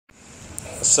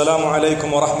السلام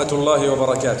عليكم ورحمة الله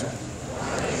وبركاته.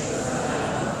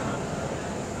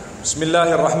 بسم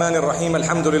الله الرحمن الرحيم.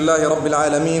 الحمد لله رب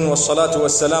العالمين والصلاة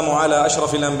والسلام على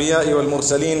أشرف الأنبياء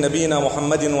والمرسلين نبينا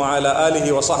محمد وعلى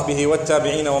آله وصحبه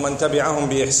والتابعين ومن تبعهم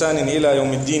بإحسان إلى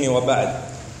يوم الدين وبعد.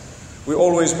 We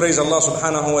always praise Allah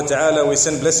subhanahu wa ta'ala. We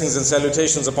send blessings and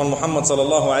salutations upon Muhammad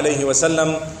sallallahu alayhi wa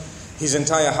sallam, his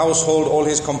entire household, all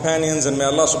his companions, and may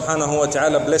Allah subhanahu wa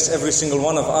ta'ala bless every single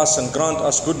one of us and grant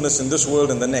us goodness in this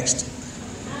world and the next.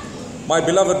 My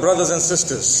beloved brothers and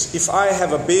sisters, if I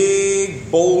have a big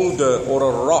boulder or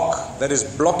a rock that is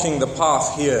blocking the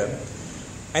path here,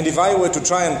 and if I were to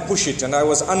try and push it and I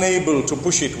was unable to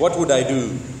push it, what would I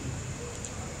do?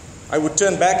 I would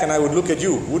turn back and I would look at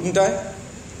you, wouldn't I?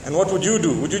 And what would you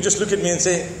do? Would you just look at me and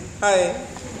say, "Hi"?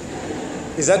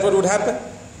 Is that what would happen?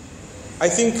 I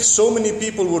think so many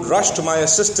people would rush to my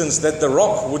assistance that the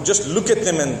rock would just look at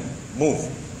them and move.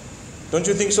 Don't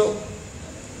you think so?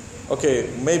 Okay,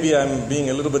 maybe I'm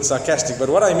being a little bit sarcastic, but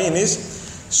what I mean is,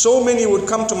 so many would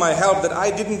come to my help that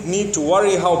I didn't need to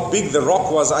worry how big the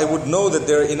rock was. I would know that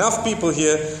there are enough people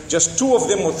here, just 2 of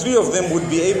them or 3 of them would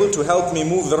be able to help me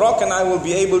move the rock, and I will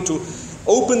be able to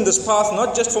open this path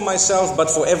not just for myself but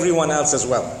for everyone else as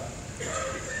well.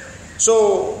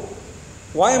 So,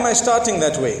 why am I starting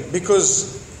that way?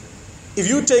 Because if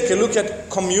you take a look at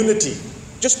community,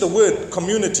 just the word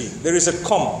community, there is a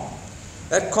com.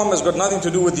 That com has got nothing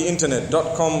to do with the internet.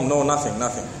 .com, no, nothing.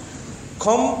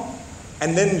 Com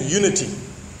and then unity.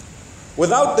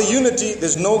 Without the unity,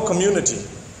 there's no community.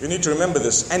 You need to remember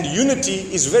this. And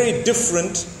unity is very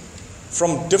different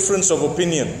from difference of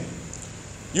opinion.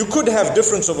 You could have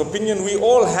difference of opinion. We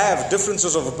all have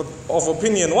differences of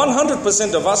opinion.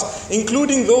 100% of us,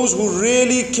 including those who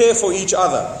really care for each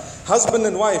other. Husband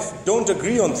and wife don't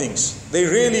agree on things. They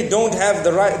really don't have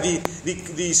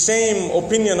the same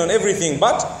opinion on everything,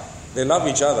 but they love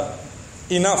each other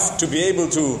enough to be able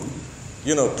to,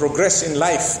 progress in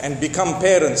life and become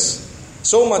parents.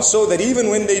 So much so that even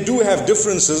when they do have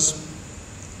differences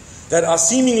that are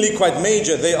seemingly quite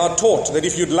major, they are taught that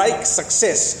if you'd like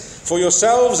success for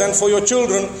yourselves and for your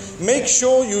children, make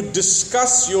sure you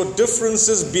discuss your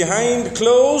differences behind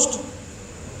closed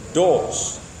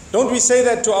doors. Don't we say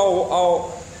that to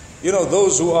our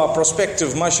those who are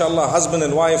prospective, mashallah, husband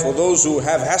and wife, or those who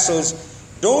have hassles?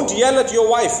 Don't yell at your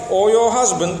wife or your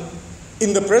husband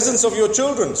in the presence of your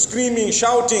children, screaming,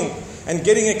 shouting, and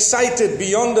getting excited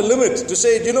beyond the limit to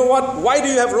say, "You know what? Why do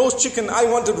you have roast chicken? I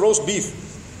wanted roast beef."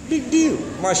 Big deal,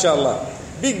 mashallah.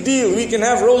 Big deal. We can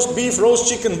have roast beef, roast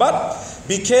chicken, but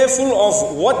be careful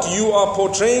of what you are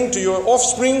portraying to your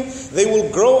offspring. They will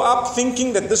grow up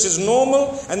thinking that this is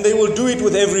normal, and they will do it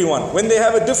with everyone. When they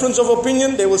have a difference of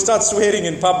opinion, they will start swearing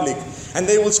in public, and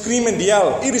they will scream and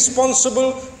yell.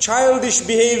 Irresponsible, childish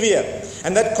behavior.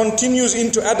 And that continues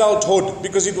into adulthood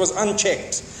because it was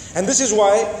unchecked. And this is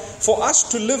why, for us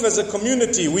to live as a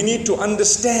community, we need to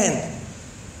understand.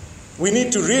 We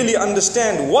need to really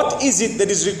understand what is it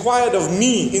that is required of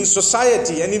me in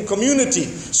society and in community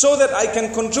so that I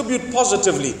can contribute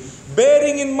positively.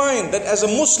 Bearing in mind that as a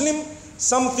Muslim,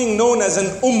 something known as an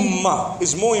ummah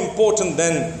is more important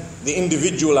than the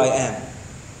individual I am.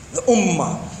 The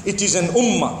ummah. It is an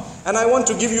ummah. And I want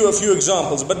to give you a few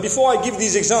examples. But before I give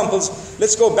these examples,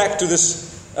 let's go back to this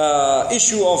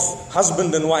issue of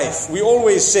husband and wife. We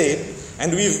always say,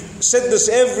 and we've said this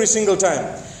every single time,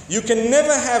 you can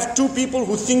never have 2 people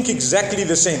who think exactly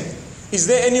the same. Is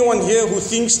there anyone here who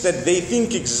thinks that they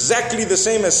think exactly the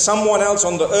same as someone else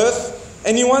on the earth?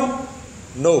 Anyone?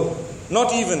 No.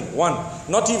 Not even one.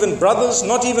 Not even brothers,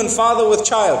 not even father with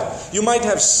child. You might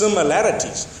have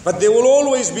similarities, but there will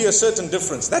always be a certain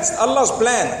difference. That's Allah's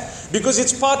plan, because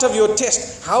it's part of your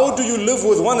test. How do you live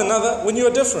with one another when you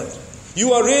are different?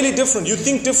 You are really different. You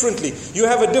think differently. You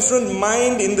have a different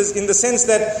mind in the sense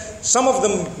that some of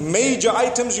the major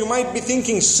items you might be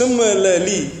thinking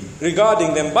similarly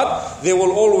regarding them, but there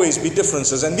will always be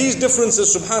differences. And these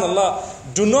differences,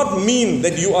 subhanallah, do not mean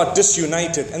that you are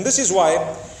disunited. And this is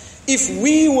why, if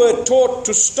we were taught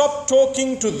to stop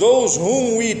talking to those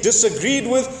whom we disagreed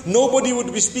with, nobody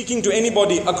would be speaking to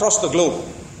anybody across the globe.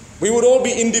 We would all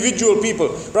be individual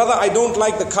people. Brother, I don't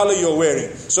like the color you're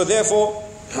wearing, so therefore,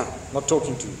 not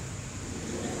talking to you.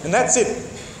 And that's it.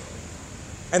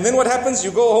 And then what happens?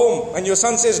 You go home and your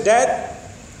son says, "Dad,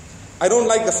 I don't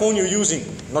like the phone you're using."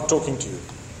 Not talking to you.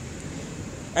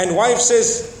 And wife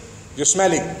says, "You're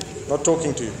smelling." Not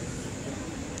talking to you.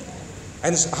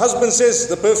 And husband says,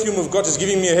 "The perfume we've got is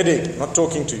giving me a headache." Not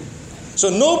talking to you. So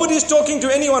nobody's talking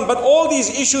to anyone, but all these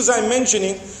issues I'm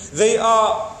mentioning, they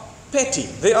are petty,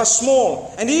 they are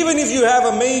small. And even if you have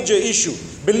a major issue,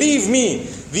 believe me,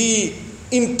 the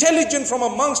intelligent from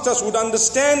amongst us would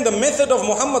understand the method of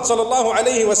Muhammad sallallahu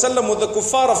alayhi wasallam with the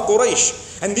kuffar of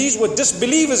Quraysh. And these were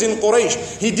disbelievers in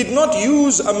Quraysh. He did not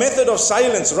use a method of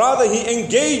silence. Rather, he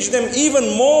engaged them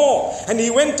even more. And he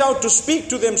went out to speak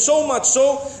to them so much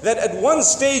so that at one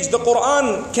stage the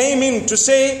Quran came in to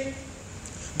say,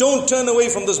 don't turn away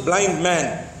from this blind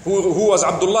man who was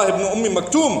Abdullah ibn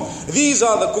Maktum. These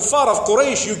are the kuffar of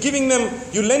Quraysh.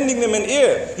 You're lending them an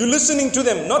ear. You're listening to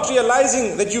them, not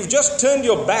realizing that you've just turned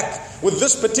your back with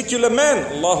this particular man.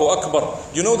 Allahu Akbar.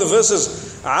 You know the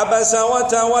verses. عَبَسَ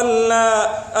وَتَوَلَّى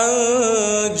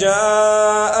أَن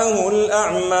جَاءَهُ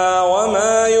الْأَعْمَى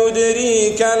وَمَا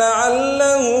يُدْرِيكَ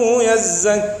لَعَلَّهُ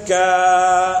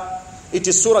يَزَّكَّى. It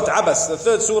is Surah Abas, the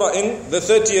third surah in the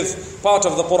 30th part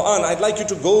of the Quran. I'd like you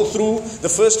to go through the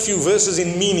first few verses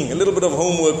in meaning. A little bit of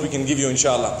homework we can give you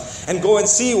inshallah. And go and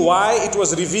see why it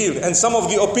was revealed. And some of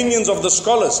the opinions of the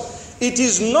scholars. It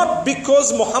is not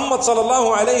because Muhammad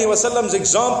sallallahu alayhi wasallam's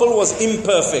example was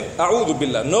imperfect. A'udhu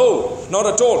billah. No, not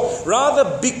at all.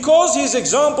 Rather, because his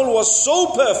example was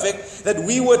so perfect that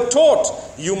we were taught,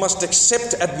 you must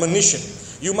accept admonition.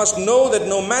 You must know that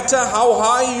no matter how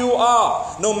high you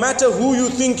are, no matter who you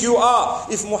think you are,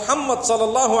 if Muhammad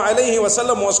sallallahu alayhi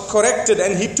wasallam was corrected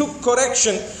and he took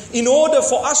correction in order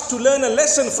for us to learn a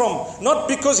lesson from, not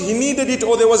because he needed it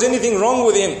or there was anything wrong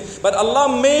with him, but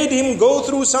Allah made him go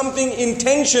through something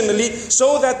intentionally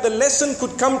so that the lesson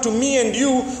could come to me and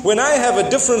you when I have a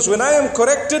difference, when I am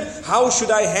corrected, how should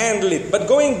I handle it? But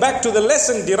going back to the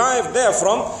lesson derived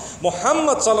therefrom,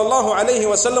 Muhammad sallallahu alayhi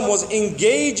wasallam was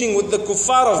engaging with the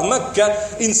kuffar of Mecca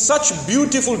in such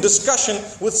beautiful discussion,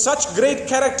 with such great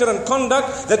character and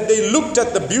conduct that they looked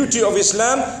at the beauty of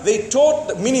Islam, they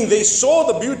taught, meaning they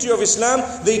saw the beauty of Islam,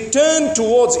 they turned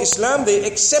towards Islam, they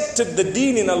accepted the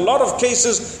deen in a lot of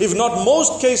cases, if not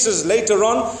most cases later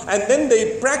on, and then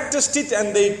they practiced it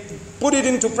and they put it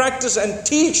into practice and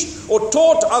teach or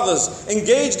taught others,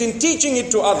 engaged in teaching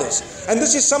it to others. And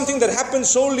this is something that happened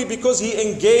solely because he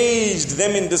engaged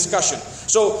them in discussion.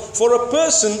 So for a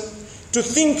person to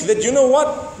think that, you know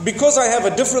what, because I have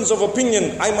a difference of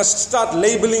opinion, I must start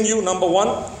labeling you, number one,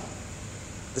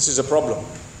 this is a problem.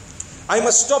 I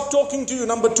must stop talking to you,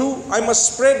 number two. I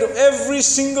must spread every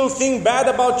single thing bad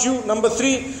about you, number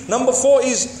three. Number four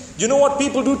is, you know what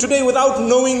people do today without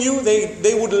knowing you?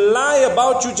 They would lie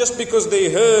about you just because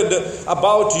they heard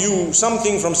about you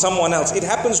something from someone else. It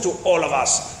happens to all of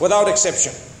us, without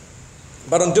exception.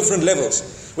 But on different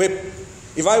levels. Where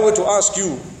if I were to ask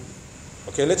you,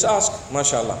 okay, let's ask,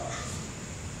 mashallah.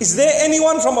 Is there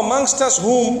anyone from amongst us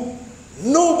whom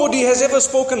nobody has ever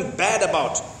spoken bad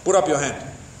about? Put up your hand.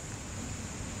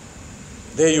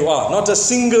 There you are. Not a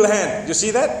single hand. You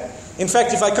see that? In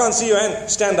fact, if I can't see your hand,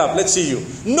 stand up. Let's see you.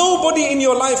 Nobody in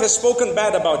your life has spoken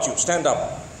bad about you. Stand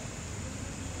up.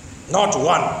 Not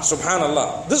one.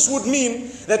 Subhanallah. This would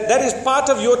mean that is part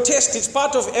of your test. It's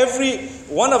part of every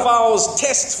one of our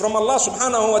tests from Allah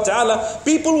subhanahu wa ta'ala.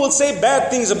 People will say bad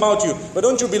things about you. But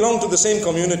don't you belong to the same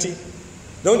community?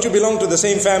 Don't you belong to the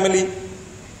same family?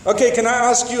 Okay, can I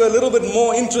ask you a little bit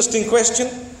more interesting question?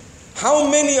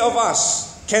 How many of us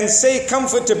can say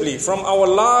comfortably from our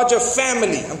larger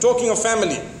family, I'm talking of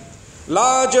family,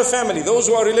 larger family, those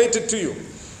who are related to you,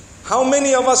 how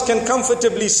many of us can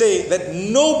comfortably say that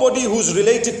nobody who's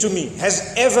related to me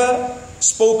has ever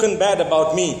spoken bad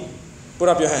about me? Put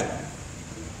up your hand.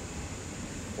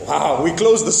 Wow, we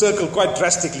closed the circle quite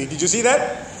drastically. Did you see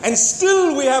that? And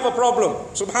still we have a problem.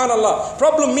 Subhanallah.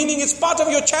 Problem meaning it's part of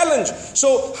your challenge.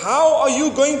 So how are you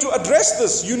going to address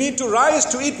this? You need to rise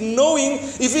to it knowing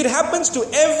if it happens to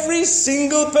every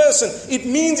single person, it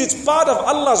means it's part of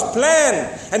Allah's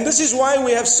plan. And this is why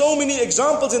we have so many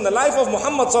examples in the life of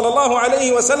Muhammad sallallahu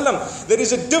alayhi wasallam. There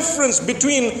is a difference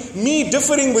between me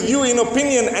differing with you in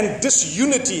opinion and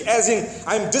disunity, as in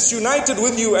I'm disunited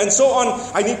with you and so on.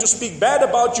 I need to speak bad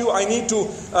about you. I need to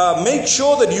make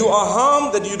sure that you are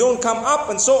harmed, that you don't come up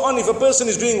and so on. If a person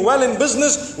is doing well in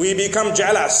business, we become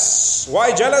jealous.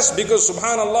 Why jealous? Because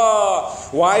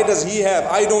subhanallah, why does he have?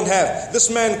 I don't have. This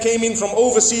man came in from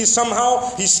overseas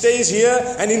somehow. He stays here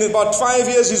and in about 5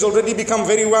 years he's already become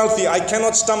very wealthy. I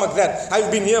cannot stomach that.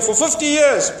 I've been here for 50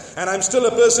 years and I'm still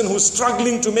a person who's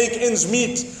struggling to make ends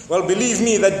meet. Well, believe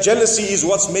me, that jealousy is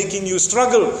what's making you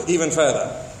struggle even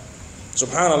further.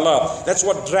 Subhanallah, that's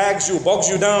what drags you, bogs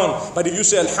you down. But if you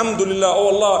say, Alhamdulillah,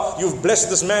 oh Allah, you've blessed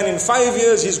this man in 5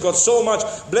 years, he's got so much,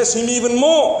 bless him even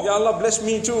more. Ya Allah, bless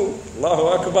me too.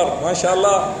 Allahu Akbar,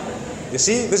 mashallah. You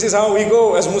see, this is how we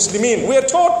go as Muslimin. We are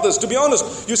taught this, to be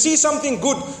honest. You see something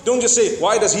good, don't just say,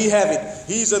 why does he have it?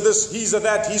 He's a this, he's a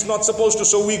that, he's not supposed to.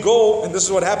 So we go, and this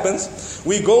is what happens.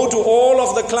 We go to all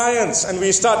of the clients and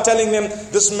we start telling them,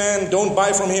 this man, don't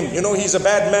buy from him. You know, he's a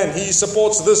bad man. He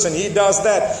supports this and he does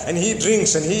that. And he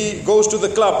drinks and he goes to the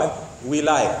club. And we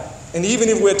lie. And even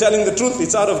if we're telling the truth,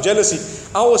 it's out of jealousy.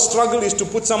 Our struggle is to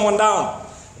put someone down.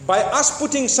 By us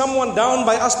putting someone down,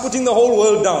 by us putting the whole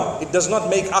world down, it does not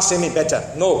make us any better.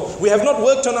 No, we have not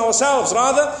worked on ourselves.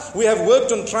 Rather, we have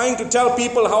worked on trying to tell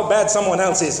people how bad someone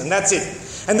else is. And that's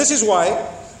it. And this is why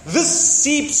this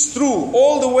seeps through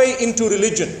all the way into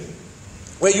religion.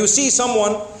 Where you see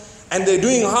someone and they're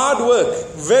doing hard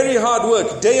work, very hard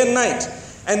work, day and night.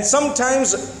 And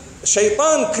sometimes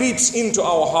shaitan creeps into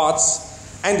our hearts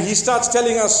and he starts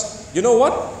telling us, you know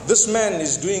what? This man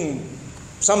is doing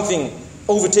something,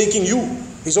 overtaking you.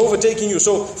 He's overtaking you.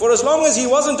 So for as long as he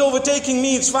wasn't overtaking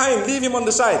me, it's fine. Leave him on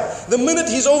the side. The minute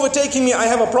he's overtaking me, I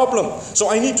have a problem. So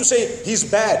I need to say, he's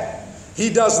bad. He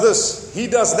does this. He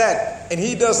does that. And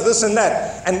he does this and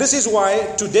that. And this is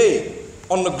why today,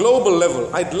 on the global level,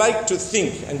 I'd like to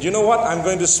think, and you know what? I'm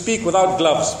going to speak without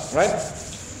gloves, right?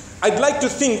 I'd like to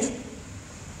think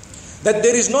that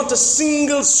there is not a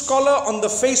single scholar on the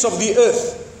face of the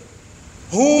earth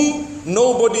whom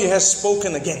nobody has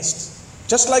spoken against.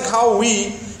 Just like how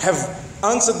we have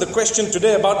answered the question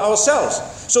today about ourselves.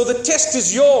 So the test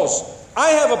is yours. I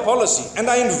have a policy and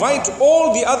I invite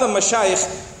all the other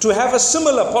mashayikh to have a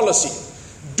similar policy.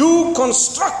 Do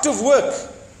constructive work.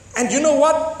 And you know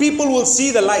what? People will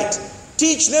see the light.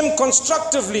 Teach them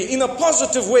constructively in a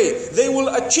positive way. They will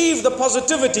achieve the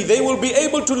positivity. They will be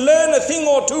able to learn a thing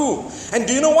or two. And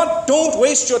do you know what? Don't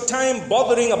waste your time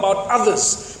bothering about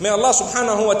others. May Allah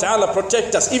subhanahu wa ta'ala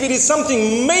protect us. If it is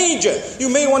something major, you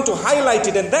may want to highlight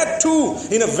it, and that too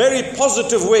in a very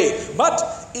positive way. But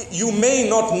you may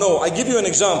not know. I give you an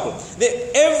example.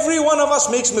 Every one of us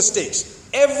makes mistakes.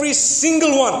 Every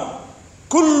single one.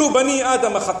 كُلُّ بَنِي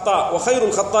آدَمَ خَطَّاء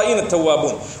وَخَيْرُ الْخَطَّائِينَ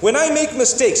التَّوَّابُونَ. When I make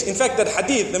mistakes, in fact that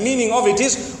hadith, the meaning of it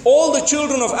is, all the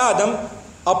children of Adam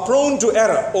are prone to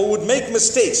error or would make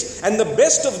mistakes. And the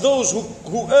best of those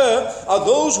who err are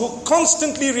those who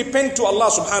constantly repent to Allah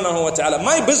subhanahu wa ta'ala.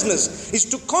 My business is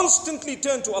to constantly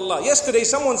turn to Allah. Yesterday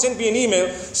someone sent me an email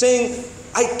saying,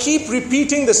 I keep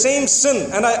repeating the same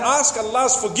sin and I ask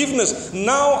Allah's forgiveness.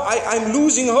 Now I'm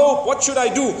losing hope. What should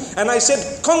I do? And I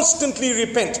said, constantly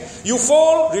repent. You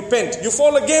fall, repent. You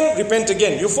fall again, repent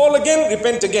again. You fall again,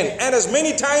 repent again. And as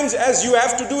many times as you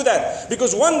have to do that.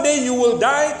 Because one day you will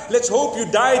die. Let's hope you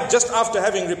died just after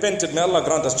having repented. May Allah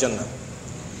grant us Jannah.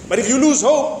 But if you lose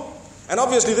hope, and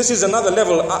obviously this is another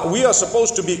level, we are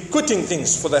supposed to be quitting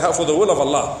things for the will of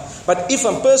Allah. But if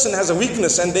a person has a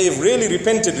weakness and they've really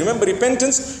repented, remember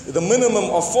repentance, the minimum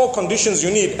of 4 conditions you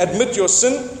need. Admit your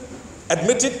sin,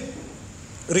 admit it,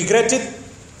 regret it,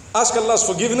 ask Allah's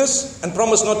forgiveness, and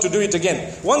promise not to do it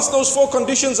again. Once those 4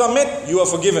 conditions are met, you are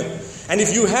forgiven. And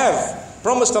if you have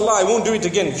promised Allah, I won't do it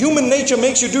again, human nature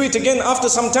makes you do it again after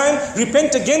some time,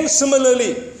 repent again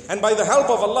similarly. And by the help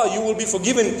of Allah, you will be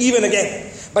forgiven even again.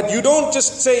 But you don't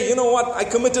just say, you know what, I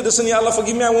committed a sin, Ya Allah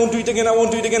forgive me, I won't do it again, I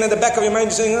won't do it again. At the back of your mind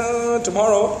you're saying,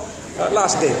 tomorrow,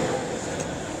 last day.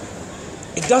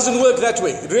 It doesn't work that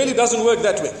way. It really doesn't work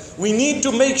that way. We need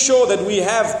to make sure that we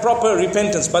have proper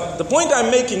repentance. But the point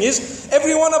I'm making is,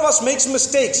 every one of us makes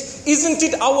mistakes. Isn't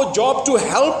it our job to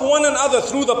help one another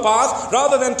through the path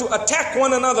rather than to attack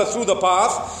one another through the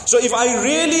path? So if I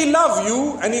really love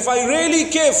you and if I really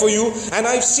care for you and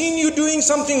I've seen you doing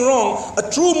something wrong,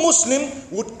 a true Muslim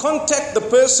would contact the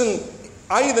person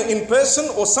either in person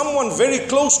or someone very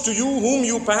close to you whom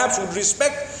you perhaps would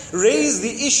respect, raise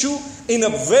the issue in a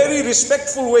very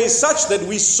respectful way such that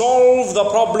we solve the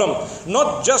problem.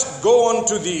 Not just go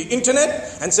onto the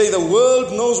internet and say the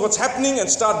world knows what's happening and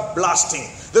start blasting.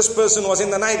 This person was in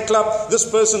the nightclub,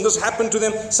 this happened to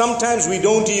them. Sometimes we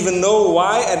don't even know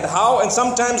why and how, and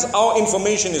sometimes our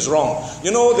information is wrong.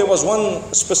 You know, there was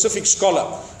one specific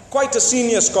scholar, quite a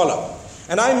senior scholar,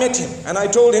 and I met him and I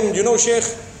told him, you know, Sheikh,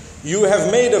 you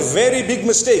have made a very big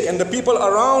mistake. And the people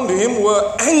around him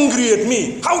were angry at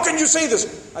me. How can you say this?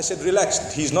 I said,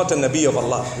 relax, he's not a Nabi of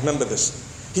Allah. Remember this.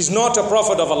 He's not a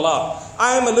prophet of Allah.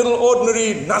 I am a little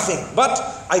ordinary nothing. But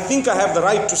I think I have the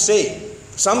right to say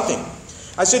something.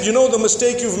 I said, you know the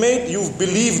mistake you've made? You've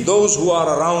believed those who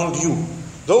are around you.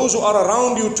 Those who are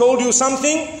around you told you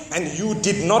something and you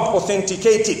did not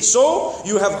authenticate it. So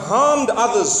you have harmed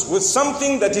others with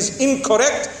something that is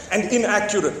incorrect and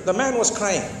inaccurate. The man was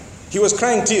crying. He was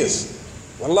crying tears.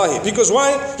 Wallahi. Because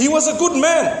why? He was a good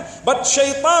man. But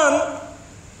shaitan,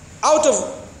 out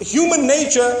of human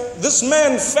nature, this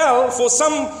man fell for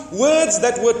some words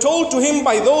that were told to him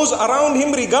by those around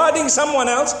him regarding someone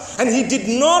else, and he did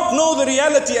not know the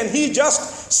reality, and he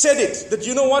just said it, that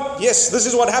you know what, yes, this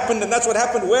is what happened and that's what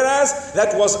happened, whereas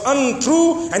that was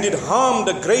untrue and it harmed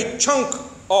a great chunk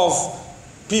of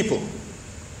people.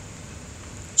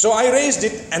 So I raised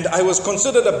it, and I was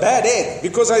considered a bad egg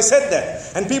because I said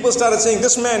that. And people started saying,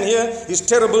 this man here is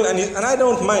terrible, and I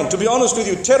don't mind. To be honest with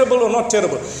you, terrible or not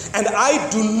terrible. And I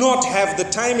do not have the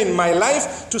time in my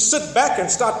life to sit back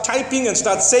and start typing and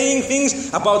start saying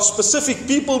things about specific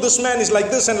people. This man is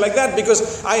like this and like that,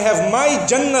 because I have my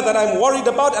Jannah that I'm worried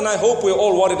about, and I hope we're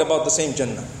all worried about the same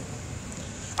Jannah.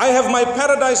 I have my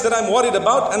paradise that I'm worried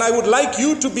about, and I would like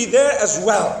you to be there as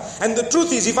well. And the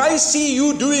truth is, if I see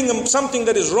you doing something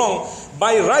that is wrong,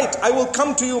 by right, I will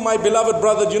come to you, my beloved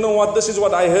brother. You know what? This is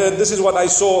what I heard. This is what I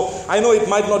saw. I know it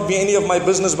might not be any of my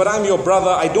business, but I'm your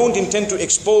brother. I don't intend to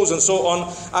expose and so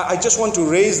on. I just want to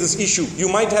raise this issue. You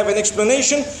might have an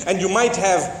explanation, and you might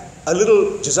have a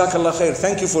little, Jazakallah khair,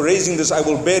 thank you for raising this. I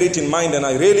will bear it in mind, and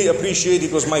I really appreciate it.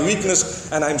 It was my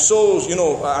weakness, and I'm so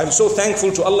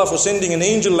thankful to Allah for sending an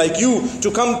angel like you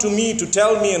to come to me, to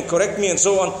tell me and correct me and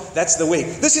so on. That's the way.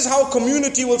 This is how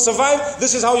community will survive.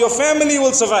 This is how your family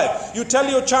will survive. You tell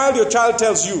your child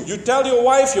tells you. You tell your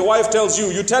wife tells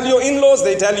you. You tell your in-laws,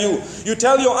 they tell you. You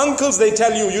tell your uncles, they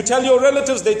tell you. You tell your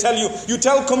relatives, they tell you. You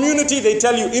tell community, they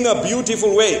tell you, in a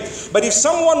beautiful way. But if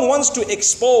someone wants to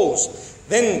expose,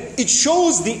 then it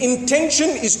shows the intention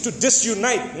is to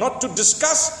disunite, not to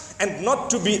discuss and not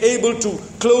to be able to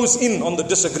close in on the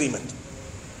disagreement.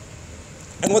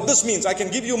 And what this means, I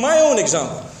can give you my own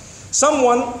example.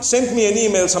 Someone sent me an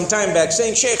email some time back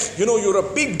saying, Sheikh, you know, you're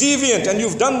a big deviant and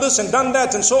you've done this and done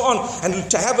that and so on,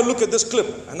 and to have a look at this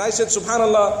clip. And I said,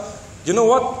 subhanallah, you know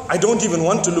what? I don't even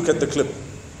want to look at the clip.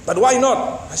 But why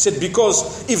not? I said,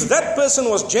 because if that person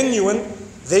was genuine,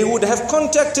 they would have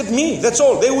contacted me, that's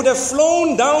all. They would have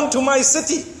flown down to my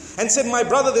city and said, my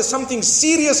brother, there's something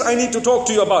serious I need to talk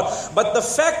to you about. But the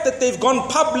fact that they've gone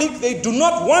public, they do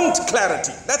not want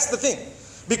clarity. That's the thing.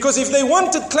 Because if they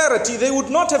wanted clarity, they would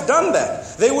not have done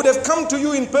that. They would have come to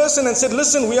you in person and said,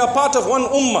 listen, we are part of one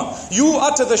ummah. You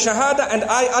utter the shahada and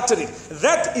I utter it.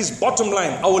 That is bottom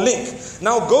line, our link.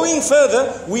 Now going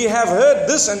further, we have heard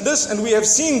this and we have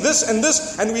seen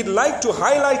this, and we'd like to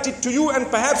highlight it to you and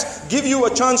perhaps give you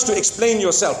a chance to explain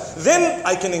yourself. Then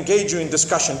I can engage you in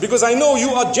discussion, because I know you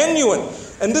are genuine.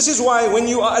 And this is why when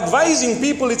you are advising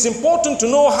people, it's important to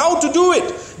know how to do it.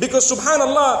 Because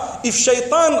subhanallah, if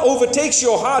shaitan overtakes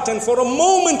your heart and for a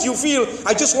moment you feel,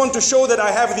 I just want to show that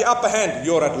I have the upper hand,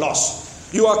 you're at loss.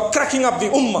 You are cracking up the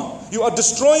ummah. You are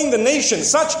destroying the nation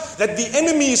such that the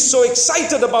enemy is so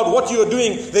excited about what you are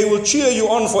doing, they will cheer you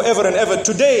on forever and ever.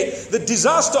 Today, the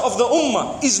disaster of the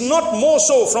ummah is not more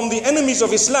so from the enemies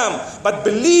of Islam. But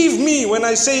believe me when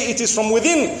I say it is from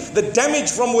within. The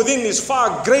damage from within is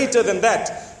far greater than that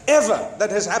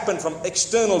has happened from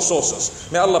external sources.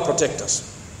 May Allah protect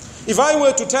us. If I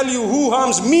were to tell you who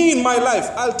harms me in my life,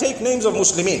 I'll take names of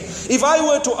Muslimin. If I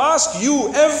were to ask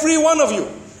you, every one of you,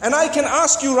 and I can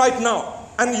ask you right now,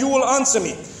 and you will answer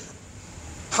me.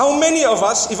 How many of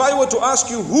us, if I were to ask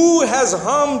you, who has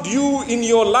harmed you in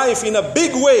your life in a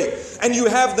big way, and you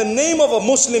have the name of a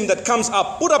Muslim that comes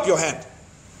up, put up your hand.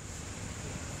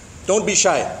 Don't be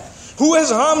shy. Who has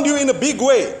harmed you in a big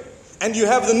way, and you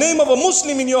have the name of a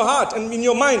Muslim in your heart and in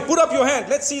your mind, put up your hand.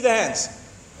 Let's see the hands.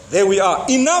 There we are.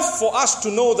 Enough for us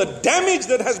to know the damage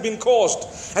that has been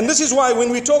caused. And this is why when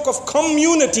we talk of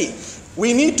community,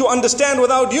 we need to understand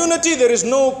without unity there is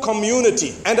no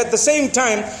community. And at the same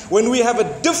time, when we have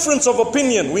a difference of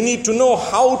opinion, we need to know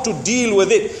how to deal with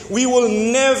it. We will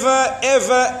never,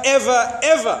 ever, ever,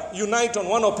 ever unite on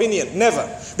one opinion. Never.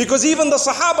 Because even the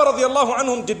Sahaba radiallahu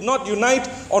anhum did not unite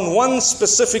on one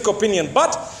specific opinion.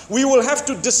 But we will have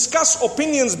to discuss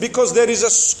opinions, because there is a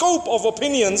scope of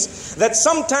opinions that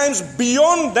sometimes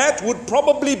beyond that would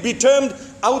probably be termed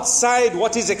outside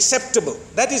what is acceptable.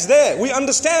 That is there. We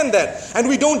understand that and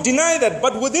we don't deny that.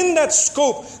 But within that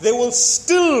scope, there will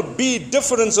still be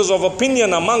differences of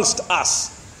opinion amongst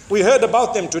us. We heard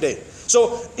about them today.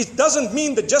 So it doesn't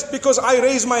mean that just because I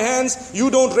raise my hands, you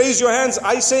don't raise your hands.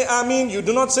 I say Ameen, you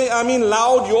do not say Ameen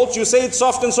loud, you say it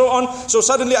soft and so on. So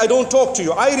suddenly I don't talk to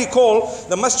you. I recall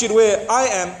the masjid where I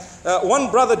am, one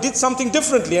brother did something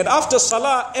differently, and after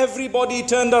salah everybody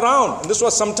turned around, and this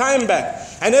was some time back,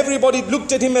 and everybody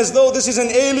looked at him as though this is an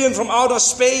alien from outer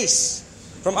space.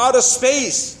 And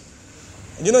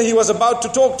you know, he was about to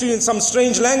talk to you in some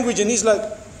strange language, and he's like,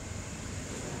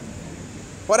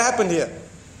 what happened here?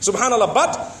 Subhanallah.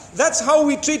 But that's how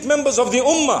we treat members of the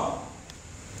ummah.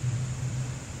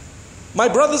 My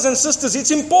brothers and sisters,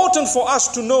 it's important for us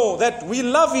to know that we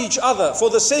love each other for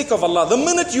the sake of Allah. The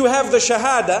minute you have the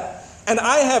shahada, and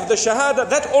I have the shahada,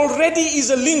 that already is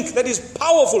a link that is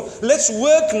powerful. Let's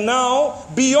work now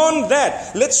beyond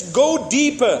that. Let's go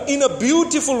deeper in a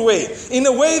beautiful way, in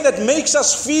a way that makes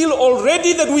us feel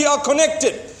already that we are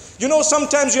connected. You know,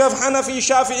 sometimes you have Hanafi,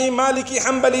 Shafi'i, Maliki,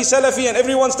 Hanbali, Salafi, and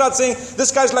everyone starts saying,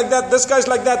 this guy's like that, this guy's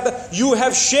like that. You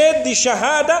have shared the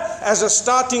shahada as a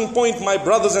starting point, my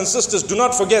brothers and sisters. Do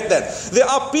not forget that. There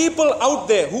are people out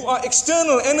there who are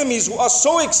external enemies who are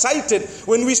so excited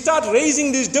when we start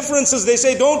raising these differences. They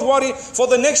say, don't worry, for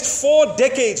the next 4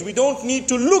 decades, we don't need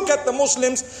to look at the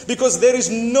Muslims because there is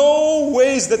no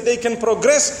ways that they can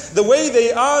progress the way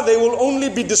they are. They will only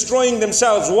be destroying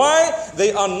themselves. Why?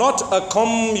 They are not a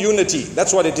community.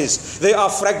 That's what it is. They are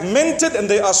fragmented and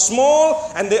they are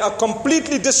small and they are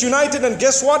completely disunited, and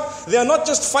guess what? They are not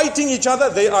just fighting each other,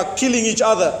 they are killing each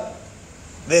other.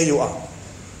 There you are.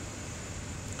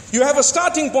 You have a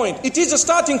starting point. It is a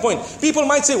starting point. People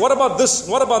might say, what about this?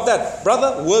 What about that?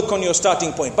 Brother, work on your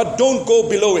starting point, but don't go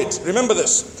below it. Remember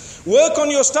this. Work on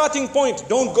your starting point.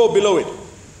 Don't go below it.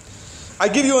 I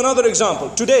give you another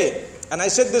example. Today, and I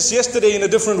said this yesterday in a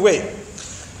different way.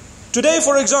 Today,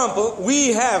 for example,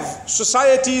 we have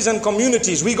societies and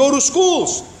communities. We go to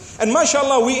schools. And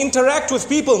mashallah, we interact with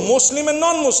people, Muslim and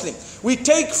non-Muslim. We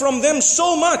take from them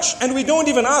so much and we don't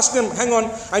even ask them, hang on,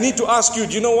 I need to ask you,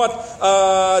 do you know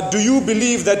what? Do you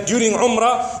believe that during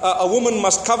Umrah, a woman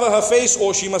must cover her face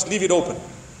or she must leave it open?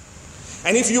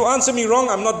 And if you answer me wrong,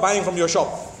 I'm not buying from your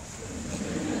shop.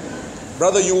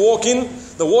 Brother, you walk in,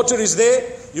 the water is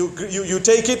there, you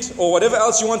take it or whatever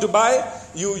else you want to buy,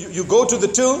 you go to the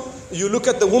till, you look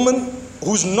at the woman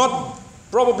who's not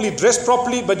probably dressed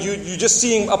properly, but you're just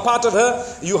seeing a part of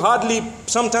her, you hardly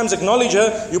sometimes acknowledge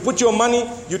her, you put your money,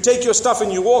 you take your stuff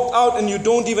and you walk out and you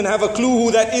don't even have a clue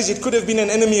who that is. It could have been an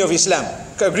enemy of Islam.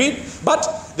 Agreed?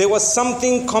 But there was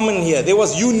something common here.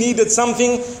 You needed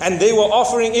something and they were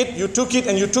offering it, you took it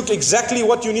and you took exactly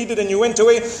what you needed and you went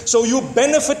away. So you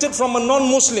benefited from a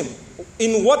non-Muslim.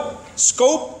 In what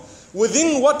scope?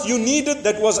 Within what you needed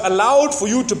that was allowed for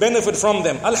you to benefit from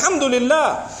them.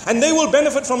 Alhamdulillah. And they will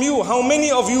benefit from you. How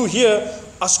many of you here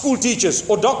are school teachers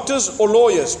or doctors or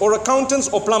lawyers or accountants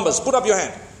or plumbers? Put up your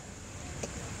hand.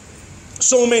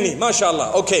 So many,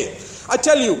 mashallah. Okay. I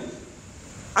tell you,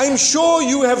 I'm sure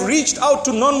you have reached out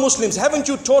to non-Muslims. Haven't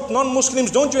you taught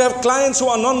non-Muslims? Don't you have clients who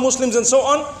are non-Muslims and so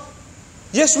on?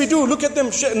 Yes, we do. Look at them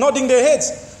nodding their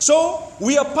heads. So,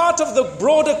 we are part of the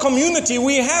broader community.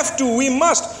 We have to, we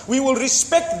must. We will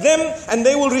respect them and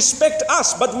they will respect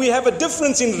us. But we have a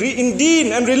difference in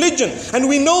deen and religion. And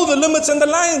we know the limits and the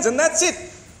lines and that's it.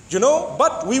 You know,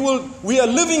 but we are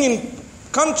living in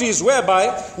countries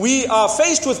whereby we are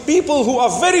faced with people who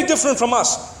are very different from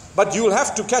us. But you'll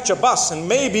have to catch a bus and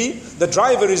maybe the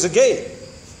driver is a gay.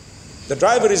 The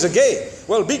driver is a gay.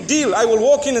 Well, big deal. I will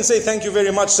walk in and say, thank you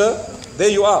very much, sir. There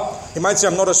you are. He might say,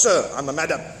 I'm not a sir, I'm a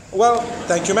madam. Well,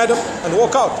 thank you, madam, and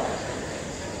walk out.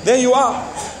 There you are.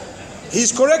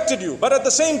 He's corrected you. But at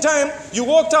the same time, you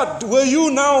walked out. Were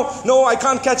you now, no, I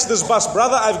can't catch this bus.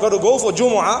 Brother, I've got to go for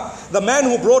Jumu'ah. The man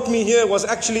who brought me here was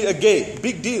actually a gay.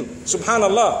 Big deal.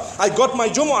 Subhanallah. I got my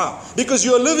Jumu'ah. Because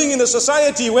you're living in a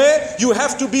society where you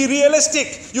have to be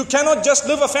realistic. You cannot just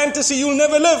live a fantasy. You'll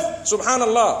never live.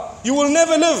 Subhanallah. You will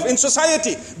never live in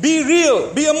society. Be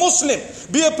real. Be a Muslim.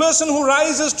 Be a person who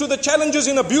rises to the challenges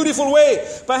in a beautiful way.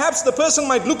 Perhaps the person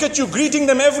might look at you greeting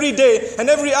them every day and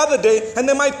every other day, and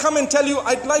they might come and tell you,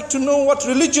 I'd like to know what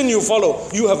religion you follow.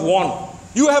 You have won.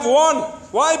 You have won.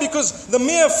 Why? Because the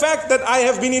mere fact that I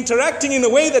have been interacting in a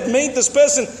way that made this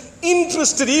person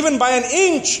interested even by an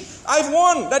inch, I've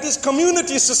won. That is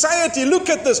community, society. Look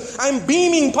at this. I'm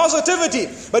beaming positivity.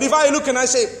 But if I look and I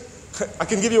say, I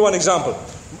can give you one example.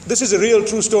 This is a real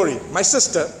true story. My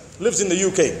sister lives in the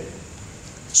UK.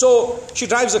 So she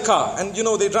drives a car, and you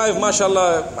know they drive,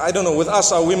 mashallah, I don't know, with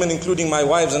us, our women, including my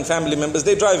wives and family members,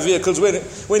 they drive vehicles where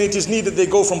when it is needed, they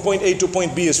go from point A to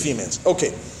point B as females.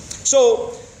 Okay.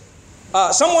 So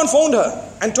someone phoned her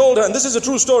and told her, and this is a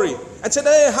true story, and said,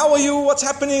 hey, how are you? What's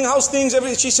happening? How's things?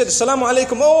 She said, Assalamu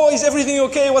alaikum. Oh, is everything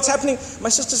okay? What's happening? My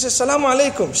sister says, Assalamu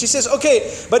alaikum. She says, okay,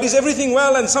 but is everything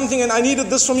well and something, and I needed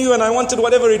this from you and I wanted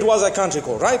whatever it was, I can't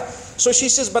recall, right? So she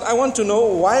says, but I want to know,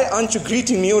 why aren't you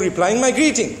greeting me or replying my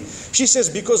greeting? She says,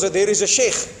 because there is a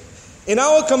sheikh in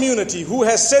our community who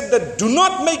has said that do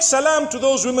not make salam to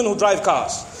those women who drive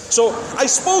cars. So I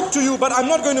spoke to you, but I'm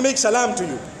not going to make salam to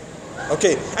you.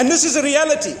 Okay, and this is a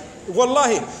reality.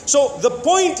 Wallahi. So the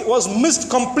point was missed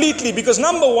completely, because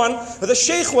number one, the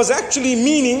Shaykh was actually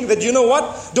meaning that, you know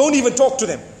what, don't even talk to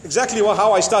them. Exactly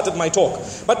how I started my talk.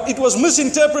 But it was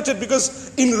misinterpreted,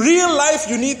 because in real life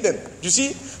you need them. You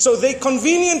see? So they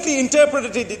conveniently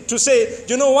interpreted it to say,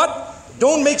 you know what,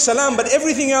 don't make salam, but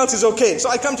everything else is okay. So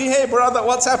I come to you, hey brother,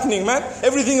 what's happening, man?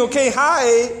 Everything okay?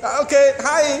 Hi. Okay,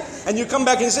 hi. And you come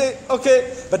back and say,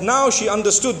 okay. But now she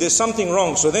understood there's something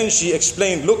wrong. So then she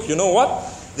explained, look, you know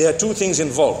what? There are two things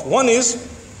involved. One is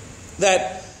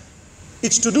that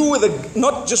it's to do with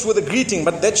not just with a greeting,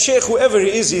 but that Shaykh, whoever he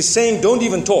is saying, don't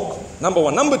even talk. Number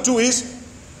one. Number two is,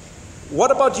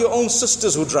 what about your own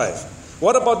sisters who drive?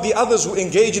 What about the others who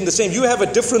engage in the same? You have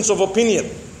a difference of opinion.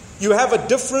 You have a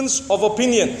difference of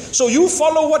opinion. So you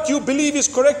follow what you believe is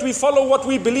correct. We follow what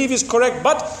we believe is correct.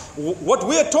 But what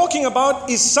we are talking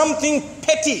about is something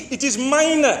petty. It is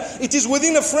minor. It is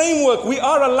within a framework. We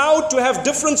are allowed to have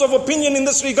difference of opinion in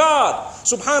this regard.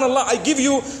 Subhanallah, I give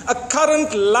you a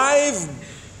current live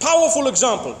powerful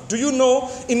example. Do you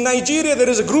know, in Nigeria there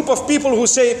is a group of people who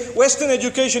say Western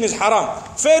education is haram.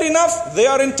 Fair enough, they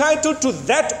are entitled to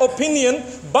that opinion,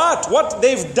 but what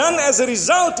they've done as a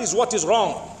result is what is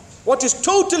wrong. What is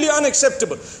totally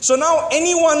unacceptable. So now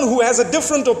anyone who has a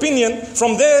different opinion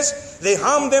from theirs, they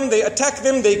harm them, they attack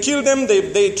them, they kill them,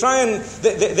 they try and,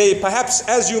 they perhaps,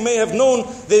 as you may have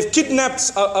known, they've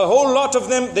kidnapped a whole lot of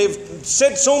them, they've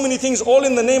said so many things all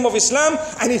in the name of Islam,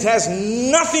 and it has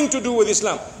nothing to do with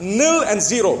Islam. Nil and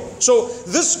zero. So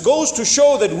this goes to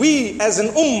show that we as an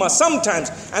ummah sometimes,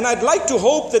 and I'd like to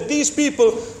hope that these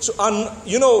people,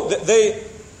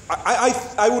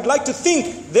 I would like to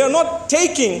think they are not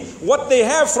taking what they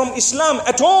have from Islam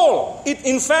at all.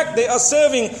 In fact, they are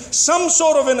serving some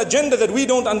sort of an agenda that we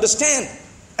don't understand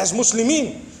as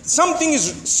Muslimin. Something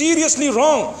is seriously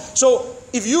wrong. So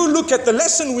if you look at the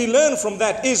lesson we learn from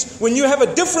that is, when you have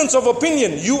a difference of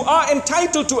opinion, you are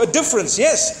entitled to a difference.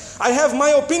 Yes, I have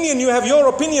my opinion, you have your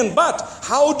opinion, but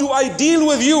how do I deal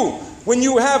with you? When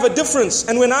you have a difference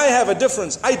and when I have a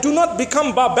difference, I do not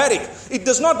become barbaric. It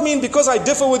does not mean because I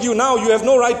differ with you now, you have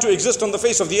no right to exist on the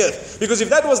face of the earth. Because if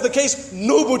that was the case,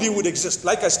 nobody would exist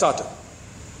like I started.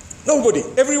 Nobody.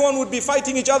 Everyone would be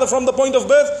fighting each other from the point of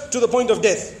birth to the point of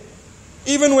death.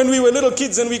 Even when we were little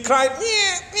kids and we cried,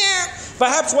 meow, meow,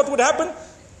 perhaps what would happen?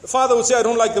 The father would say, I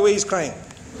don't like the way he's crying.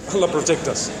 Allah protect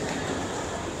us.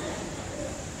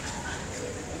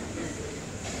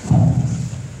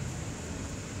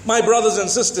 My brothers and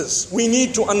sisters, we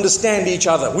need to understand each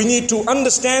other. We need to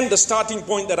understand the starting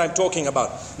point that I'm talking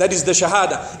about. That is the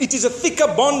shahada. It is a thicker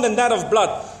bond than that of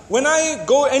blood. When I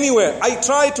go anywhere, I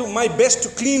try my best to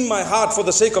clean my heart for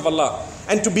the sake of Allah.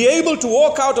 And to be able to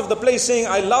walk out of the place saying,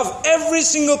 I love every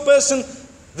single person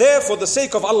there for the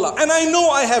sake of Allah. And I know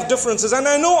I have differences, and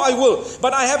I know I will.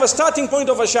 But I have a starting point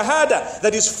of a shahada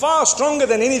that is far stronger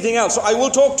than anything else. So I will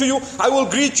talk to you, I will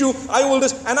greet you, I will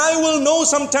this. And I will know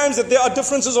sometimes that there are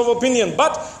differences of opinion.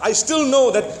 But I still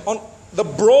know that on the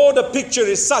broader picture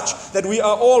is such that we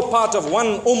are all part of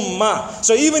one ummah.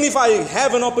 So even if I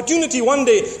have an opportunity one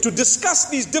day to discuss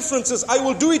these differences, I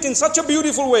will do it in such a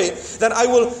beautiful way that I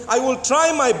will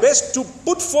try my best to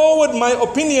put forward my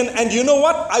opinion, and you know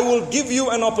what? I will give you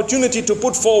an opportunity to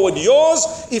put forward yours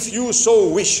if you so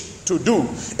wish to do,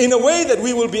 in a way that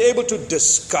we will be able to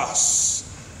discuss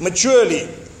maturely.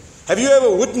 Have you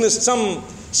ever witnessed some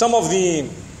of the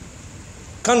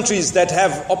countries that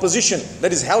have opposition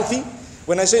that is healthy?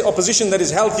 When I say opposition that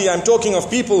is healthy, I'm talking of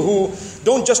people who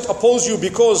don't just oppose you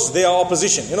because they are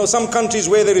opposition. You know, some countries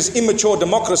where there is immature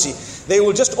democracy, they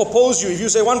will just oppose you. If you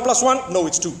say 1 + 1, no,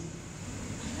 it's 2.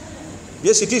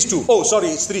 Yes, it is 2. Oh, sorry,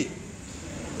 it's 3.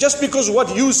 Just because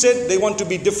what you said, they want to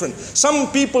be different.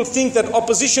 Some people think that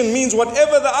opposition means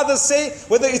whatever the others say,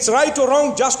 whether it's right or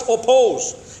wrong, just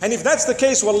oppose. And if that's the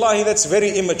case, wallahi, that's very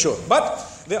immature. But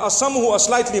there are some who are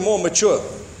slightly more mature.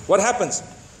 What happens?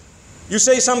 You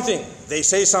say something, they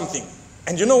say something.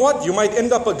 And you know what? You might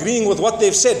end up agreeing with what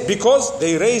they've said because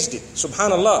they raised it.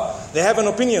 Subhanallah. They have an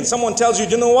opinion. Someone tells you,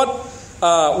 you know what?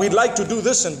 We'd like to do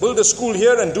this and build a school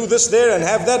here and do this there and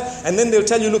have that. And then they'll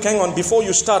tell you, look, hang on, before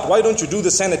you start, why don't you do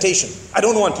the sanitation? I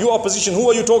don't want. You opposition, who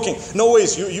are you talking? No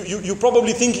ways. You're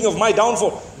probably thinking of my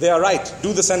downfall. They are right.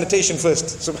 Do the sanitation first.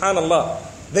 Subhanallah.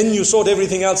 Then you sort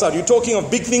everything else out. You're talking of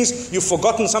big things, you've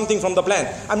forgotten something from the plan.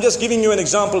 I'm just giving you an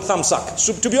example, thumbsuck.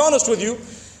 So to be honest with you,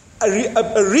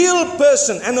 a real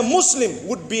person and a Muslim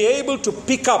would be able to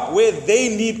pick up where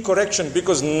they need correction,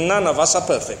 because none of us are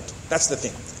perfect. That's the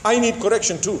thing. I need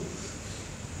correction too.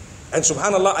 And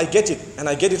subhanallah, I get it. And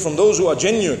I get it from those who are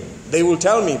genuine. They will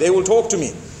tell me, they will talk to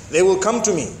me. They will come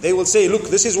to me. They will say, look,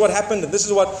 this is what happened, and this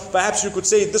is what, perhaps you could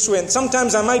say it this way. And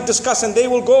sometimes I might discuss, and they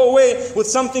will go away with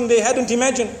something they hadn't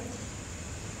imagined.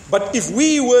 But if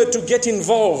we were to get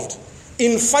involved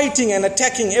in fighting and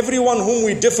attacking everyone whom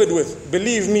we differed with,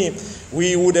 believe me,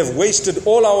 we would have wasted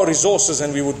all our resources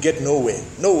and we would get nowhere.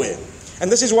 Nowhere.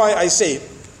 And this is why I say,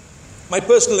 my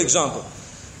personal example,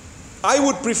 I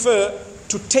would prefer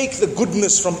to take the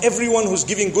goodness from everyone who's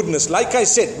giving goodness. Like I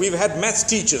said, we've had maths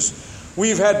teachers,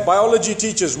 we've had biology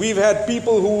teachers, we've had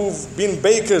people who've been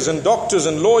bakers and doctors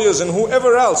and lawyers and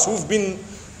whoever else who've been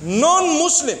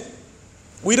non-Muslim.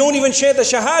 We don't even share the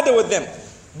shahada with them.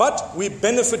 But we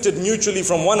benefited mutually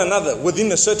from one another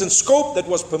within a certain scope that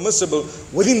was permissible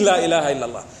within La ilaha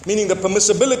illallah. Meaning the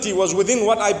permissibility was within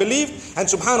what I believe, and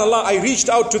subhanallah, I reached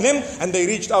out to them and they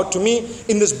reached out to me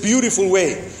in this beautiful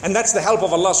way. And that's the help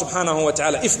of Allah subhanahu wa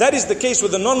ta'ala. If that is the case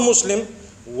with the non-Muslim,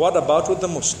 what about with the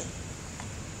Muslim?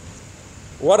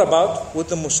 What about with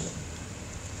the Muslim?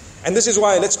 And this is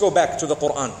why, let's go back to the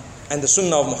Quran and the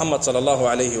Sunnah of Muhammad sallallahu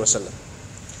alayhi wa sallam.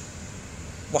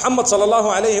 Muhammad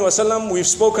sallallahu alayhi wa sallam, we've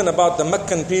spoken about the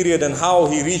Meccan period and how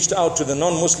he reached out to the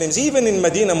non-Muslims. Even in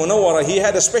Medina Munawwara, he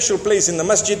had a special place in the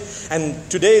masjid, and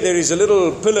today there is a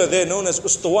little pillar there known as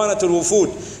Ustuwanatul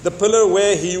Wufud, the pillar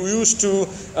where he used to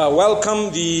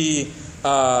welcome the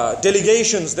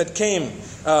delegations that came.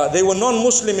 They were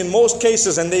non-Muslim in most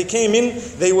cases, and they came in,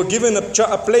 they were given a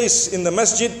place in the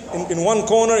masjid, in one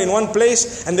corner, in one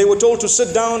place, and they were told to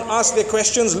sit down, ask their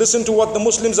questions, listen to what the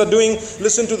Muslims are doing,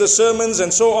 listen to the sermons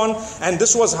and so on. And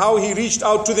this was how he reached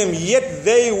out to them, yet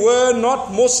they were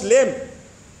not Muslim.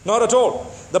 Not at all.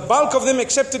 The bulk of them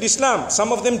accepted Islam.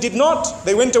 Some of them did not.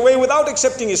 They went away without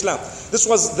accepting Islam. This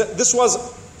was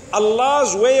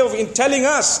Allah's way of telling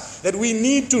us that we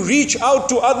need to reach out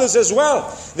to others as well.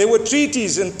 There were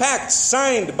treaties and pacts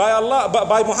signed by Allah,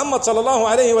 by Muhammad sallallahu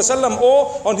alaihi wasallam,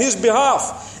 or on his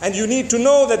behalf. And you need to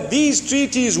know that these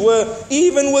treaties were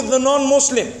even with the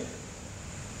non-Muslim.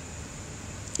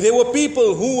 There were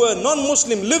people who were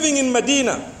non-Muslim living in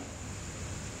Medina,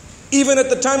 even at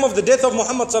the time of the death of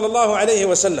Muhammad sallallahu alaihi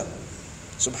wasallam.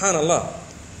 Subhanallah.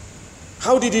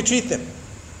 How did he treat them?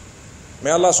 May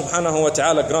Allah subhanahu wa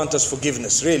ta'ala grant us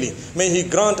forgiveness, really. May He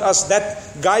grant us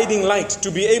that guiding light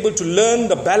to be able to learn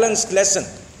the balanced lesson.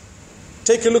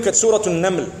 Take a look at Surah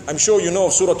An-Naml. I'm sure you know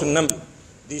of Surah An-Naml,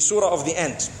 the surah of the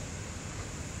ant.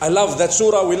 I love that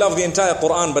surah. We love the entire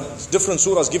Quran, but different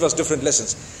surahs give us different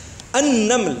lessons.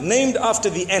 An-Naml, named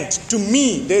after the ant. To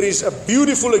me, there is a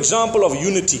beautiful example of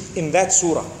unity in that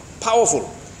surah. Powerful.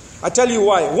 I tell you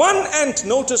why. One ant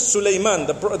noticed Sulaiman,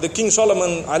 the King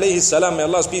Solomon alayhi salam, may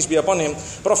Allah's peace be upon him,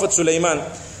 Prophet Sulaiman.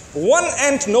 One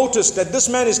ant noticed that this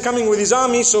man is coming with his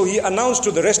army, so he announced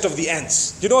to the rest of the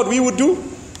ants. Do you know what we would do?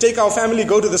 Take our family,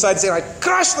 go to the side and say, I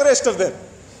crush the rest of them.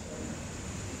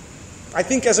 I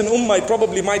think as an ummah it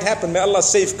probably might happen. May Allah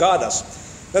safeguard us.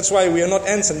 That's why we are not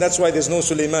ants, and that's why there's no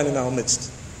Sulaiman in our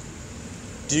midst.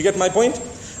 Do you get my point?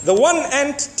 The one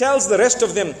ant tells the rest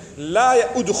of them,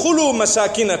 لا أدخلوا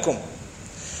مساكنكم.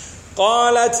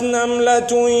 قالت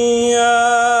نملة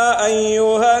يا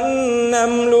أيها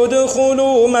النمل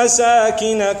ادخلوا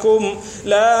مساكنكم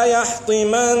لا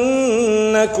يحطمنكم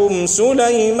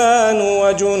سليمان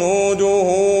وجنوده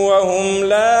وهم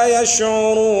لا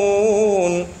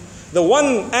يشعرون. The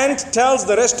one ant tells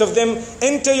the rest of them,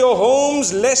 enter your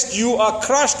homes lest you are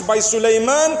crushed by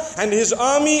Sulaiman and his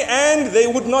army, and they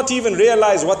would not even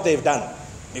realize what they've done.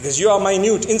 Because you are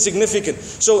minute, insignificant.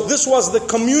 So this was the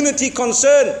community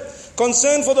concern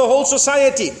for the whole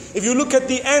society. If you look at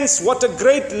the ants, what a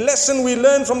great lesson we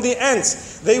learn from the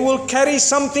ants. They will carry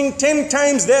something 10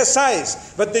 times their size,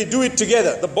 but they do it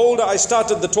together. The boulder I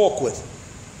started the talk with.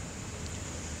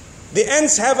 The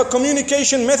ants have a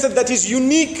communication method that is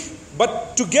unique.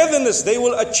 But togetherness, they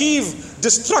will achieve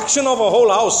destruction of a whole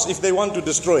house if they want to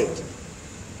destroy it.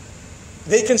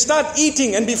 They can start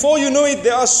eating, and before you know it, they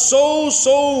are so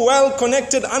well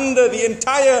connected under the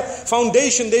entire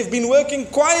foundation. They've been working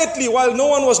quietly while no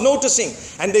one was noticing,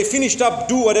 and they finished up,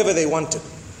 do whatever they wanted.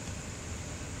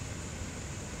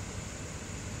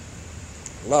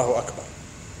 Allahu Akbar.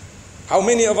 How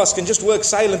many of us can just work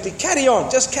silently? Carry on,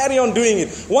 just carry on doing it.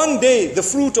 One day, the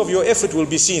fruit of your effort will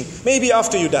be seen. Maybe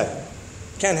after you die.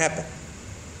 Can happen.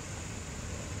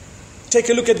 Take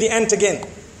a look at the ant again.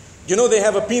 You know they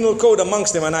have a penal code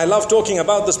amongst them, and I love talking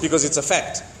about this because it's a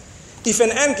fact. If an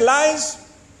ant lies,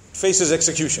 faces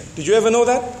execution. Did you ever know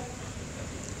that?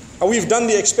 We've done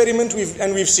the experiment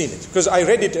and we've seen it. Because I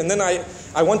read it and then I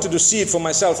wanted to see it for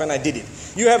myself and I did it.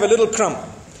 You have a little crumb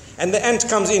and the ant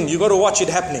comes in. You got to watch it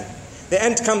happening. The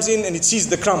ant comes in and it sees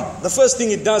the crumb. The first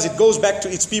thing it does, it goes back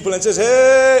to its people and says,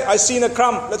 hey, I seen a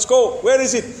crumb, let's go. Where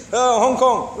is it? Hong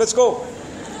Kong, let's go.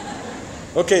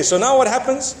 Okay, so now what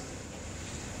happens?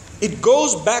 It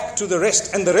goes back to the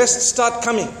rest and the rest start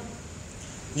coming.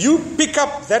 You pick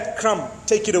up that crumb,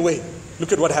 take it away.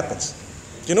 Look at what happens.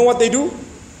 You know what they do?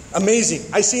 Amazing.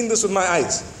 I seen this with my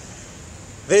eyes.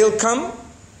 They'll come.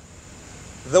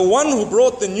 The one who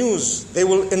brought the news, they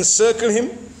will encircle him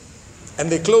and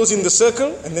they close in the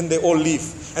circle and then they all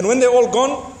leave. And when they're all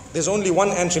gone, there's only one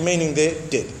ant remaining there,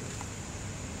 dead.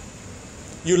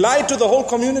 You lied to the whole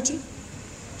community?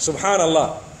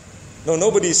 Subhanallah. No,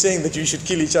 nobody is saying that you should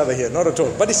kill each other here, not at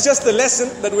all. But it's just the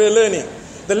lesson that we're learning.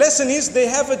 The lesson is they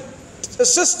have a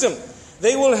system.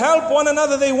 They will help one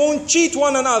another. They won't cheat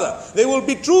one another. They will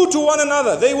be true to one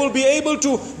another. They will be able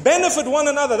to benefit one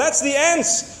another. That's the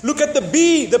ants. Look at the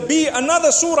bee,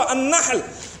 another surah, An-Nahl.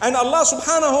 And Allah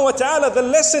subhanahu wa ta'ala, the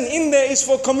lesson in there is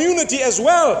for community as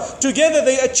well. Together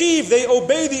they achieve, they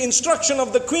obey the instruction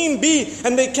of the queen bee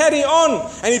and they carry on.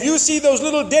 And if you see those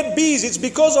little dead bees, it's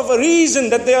because of a reason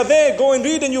that they are there. Go and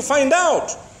read and you find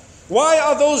out. Why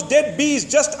are those dead bees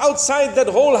just outside that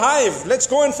whole hive? Let's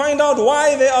go and find out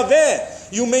why they are there.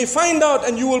 You may find out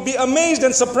and you will be amazed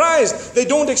and surprised. They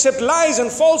don't accept lies and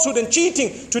falsehood and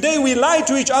cheating. Today we lie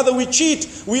to each other, we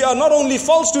cheat. We are not only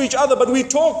false to each other, but we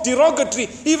talk derogatory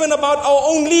even about our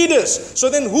own leaders. So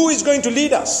then who is going to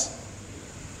lead us?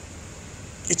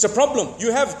 It's a problem.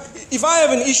 If I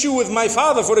have an issue with my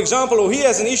father, for example, or he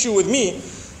has an issue with me,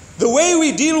 the way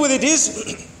we deal with it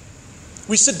is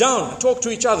we sit down and talk to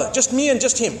each other, just me and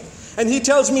just him. And he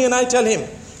tells me and I tell him.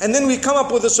 And then we come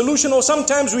up with a solution, or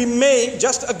sometimes we may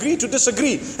just agree to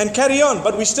disagree and carry on,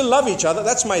 but we still love each other.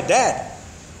 That's my dad.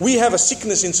 We have a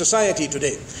sickness in society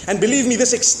today. And believe me,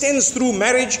 this extends through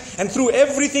marriage and through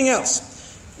everything else.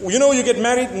 You know, you get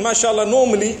married, mashallah,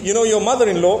 normally, you know, your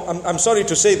mother-in-law, I'm sorry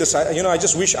to say this, I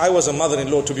just wish I was a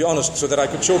mother-in-law, to be honest, so that I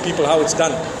could show people how it's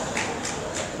done.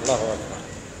 Allahu Akbar.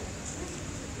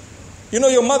 You know,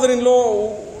 your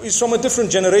mother-in-law is from a different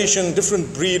generation,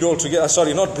 different breed altogether.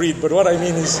 Sorry, not breed, but what I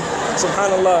mean is,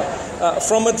 subhanallah,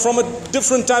 from a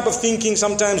different type of thinking,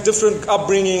 sometimes different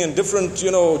upbringing and different,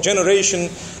 generation.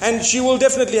 And she will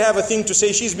definitely have a thing to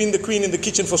say. She's been the queen in the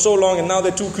kitchen for so long and now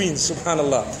they're two queens,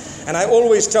 subhanallah. And I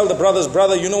always tell the brothers,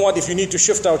 brother, you know what, if you need to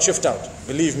shift out,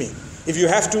 believe me. If you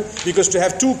have to, because to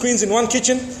have two queens in one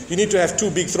kitchen, you need to have two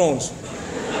big thrones,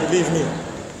 believe me.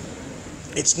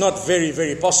 It's not very,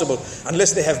 very possible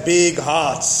unless they have big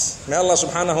hearts. May Allah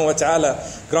subhanahu wa ta'ala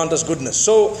grant us goodness.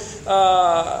 So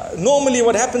normally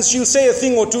what happens, she'll say a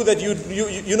thing or two that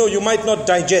you might not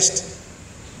digest.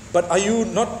 But are you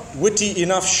not witty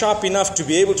enough, sharp enough to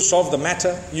be able to solve the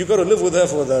matter? You got to live with her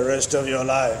for the rest of your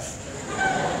life.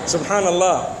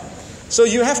 Subhanallah. So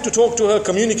you have to talk to her,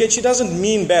 communicate. She doesn't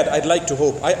mean bad, I'd like to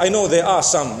hope. I know there are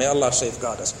some, may Allah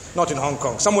safeguard us, not in Hong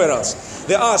Kong, somewhere else.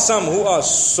 There are some who are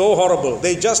so horrible.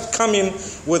 They just come in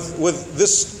with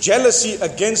this jealousy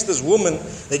against this woman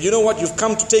that, you know what, you've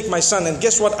come to take my son, and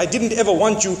guess what, I didn't ever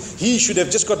want you. He should have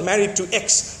just got married to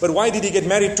X, but why did he get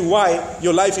married to Y?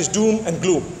 Your life is doom and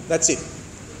gloom. That's it.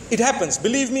 It happens.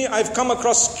 Believe me, I've come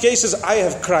across cases I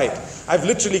have cried. I've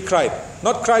literally cried.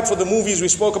 Not cried for the movies we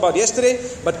spoke about yesterday,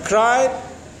 but cried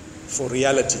for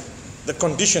reality. The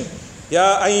condition.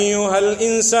 Ya ayyuhal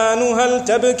insanu hal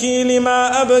tabki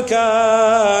lima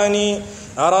abkani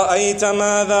ara'ayta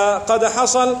madha qad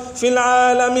hasal fil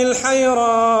alamil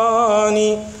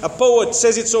hayrani. A poet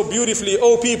says it so beautifully.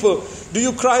 Oh people, do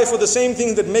you cry for the same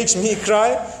thing that makes me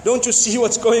cry? Don't you see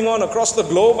what's going on across the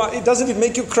globe? Doesn't it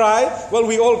make you cry? Well,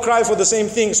 we all cry for the same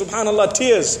thing. Subhanallah,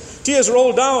 tears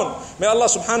roll down. May Allah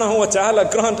subhanahu wa ta'ala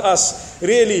grant us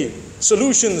really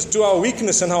solutions to our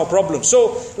weakness and our problems.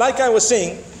 So, like I was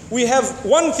saying, we have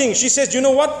one thing. She says, you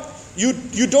know what? You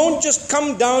don't just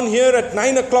come down here at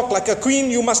 9 o'clock like a queen.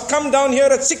 You must come down here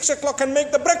at 6 o'clock and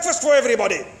make the breakfast for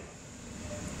everybody.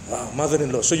 Wow,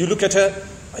 mother-in-law. So you look at her,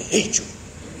 I hate you.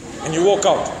 And you walk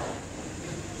out.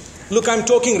 Look, I'm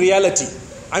talking reality.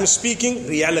 I'm speaking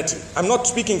reality. I'm not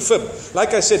speaking fib.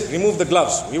 Like I said, remove the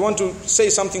gloves. We want to say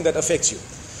something that affects you.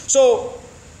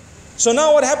 So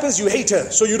now what happens? You hate her.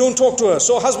 So you don't talk to her.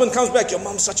 So husband comes back. Your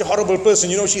mom's such a horrible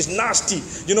person. She's nasty.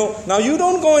 Now you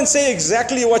don't go and say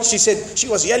exactly what she said. She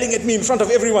was yelling at me in front of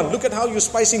everyone. Look at how you're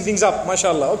spicing things up.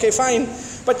 MashaAllah. Okay, fine.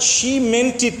 But she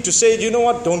meant it to say, you know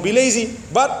what? Don't be lazy.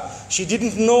 But she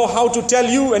didn't know how to tell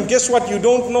you, and guess what? You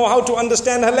don't know how to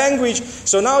understand her language.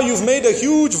 So now you've made a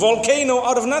huge volcano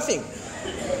out of nothing.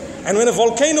 And when a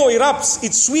volcano erupts,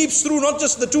 it sweeps through not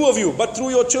just the two of you, but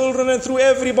through your children and through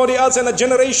everybody else and a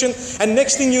generation. And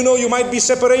next thing you know, you might be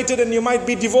separated and you might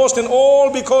be divorced, and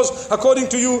all because, according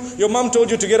to you, your mom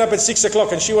told you to get up at 6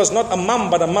 o'clock, and she was not a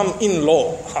mom, but a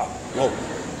mom-in-law.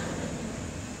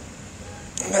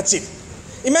 That's it.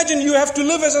 Imagine you have to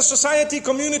live as a society,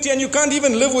 community, and you can't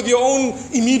even live with your own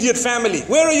immediate family.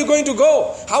 Where are you going to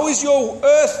go? How is your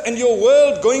earth and your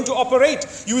world going to operate?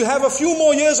 You will have a few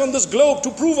more years on this globe to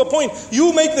prove a point.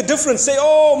 You make the difference. Say,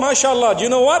 oh, mashallah, do you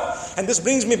know what? And this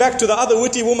brings me back to the other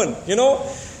witty woman.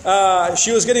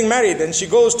 She was getting married and she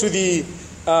goes to the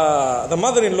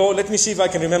mother-in-law. Let me see if I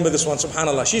can remember this one,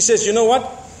 subhanallah. She says, you know what?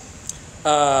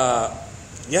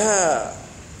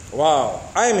 Wow,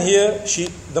 I am here.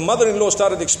 The mother-in-law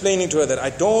started explaining to her that I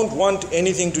don't want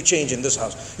anything to change in this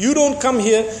house. You don't come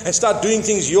here and start doing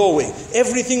things your way.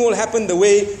 Everything will happen the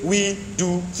way we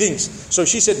do things. So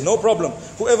she said, no problem.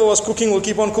 Whoever was cooking will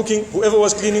keep on cooking. Whoever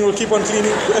was cleaning will keep on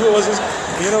cleaning. Everyone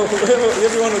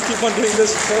will keep on doing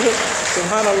this.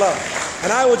 Subhanallah.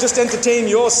 And I will just entertain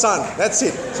your son. That's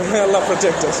it. So may Allah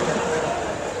protect us.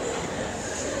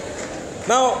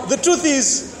 Now, the truth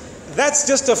is, that's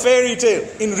just a fairy tale.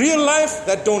 In real life,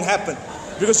 that don't happen.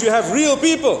 Because you have real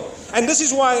people. And this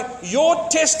is why your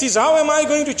test is, how am I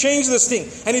going to change this thing?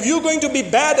 And if you're going to be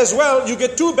bad as well, you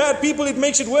get two bad people, it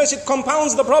makes it worse, it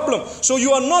compounds the problem. So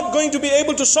you are not going to be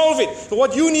able to solve it. So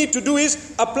what you need to do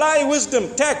is apply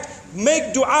wisdom, tact,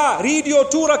 make dua, read your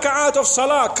 2 raka'at of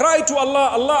salah, cry to Allah,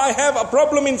 Allah, I have a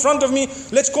problem in front of me,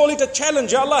 let's call it a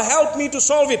challenge, Ya Allah, help me to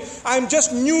solve it. I'm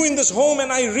just new in this home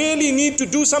and I really need to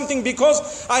do something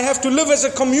because I have to live as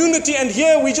a community, and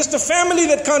here we're just a family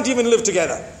that can't even live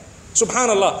together.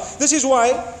 Subhanallah. This is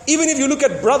why, even if you look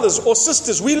at brothers or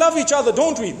sisters, we love each other,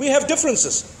 don't we? We have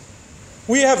differences.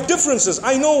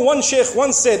 I know one sheikh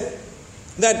once said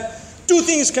that 2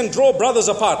 things can draw brothers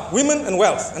apart, women and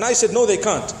wealth. And I said, no, they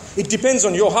can't. It depends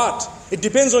on your heart. It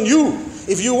depends on you.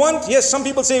 If you want, yes, some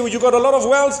people say, well, you got a lot of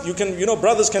wealth, you can,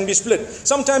 brothers can be split.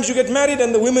 Sometimes you get married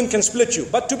and the women can split you.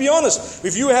 But to be honest,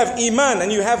 if you have iman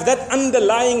and you have that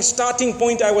underlying starting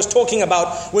point I was talking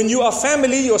about, when you are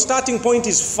family, your starting point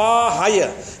is far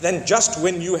higher than just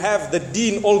when you have the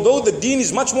deen. Although the deen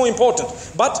is much more important,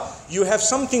 but you have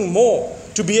something more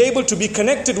to be able to be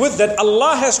connected with that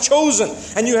Allah has chosen.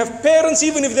 And you have parents,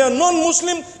 even if they are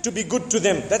non-Muslim, to be good to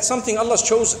them. That's something Allah's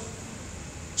chosen.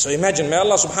 So imagine, may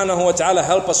Allah subhanahu wa ta'ala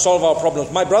help us solve our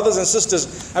problems. My brothers and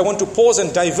sisters, I want to pause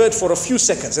and divert for a few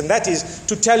seconds. And that is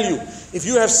to tell you, if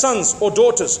you have sons or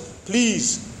daughters,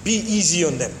 please be easy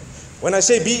on them. When I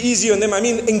say be easy on them, I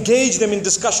mean engage them in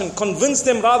discussion. Convince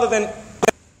them rather than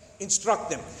instruct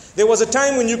them. There was a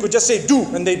time when you could just say do,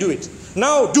 and they do it.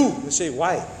 Now do. You say,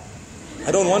 why?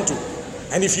 I don't want to.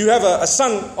 And if you have a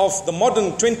son of the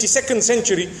modern 22nd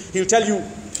century, he'll tell you,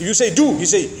 if you say do, he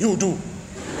say, you do.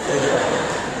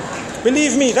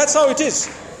 Believe me, that's how it is.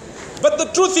 But the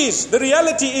truth is, the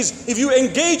reality is, if you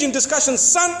engage in discussion,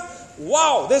 son,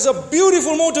 wow, there's a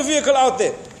beautiful motor vehicle out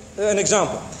there. An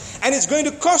example. And it's going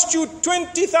to cost you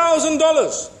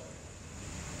 $20,000.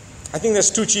 I think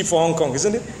that's too cheap for Hong Kong,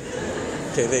 isn't it?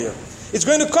 Okay, there you go. It's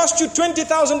going to cost you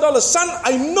 $20,000. Son,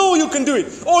 I know you can do it.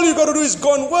 All you got to do is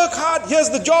go and work hard. Here's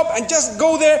the job, and just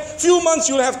go there. Few months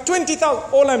you'll have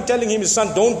 $20,000. All I'm telling him is,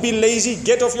 son, don't be lazy.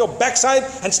 Get off your backside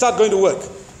and start going to work.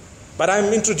 But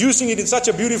I'm introducing it in such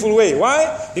a beautiful way.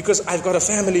 Why? Because I've got a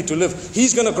family to live.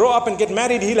 He's going to grow up and get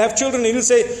married. He'll have children. He'll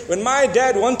say, when my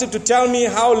dad wanted to tell me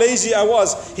how lazy I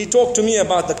was, he talked to me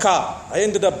about the car. I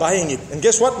ended up buying it. And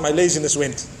guess what? My laziness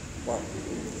went. Wow.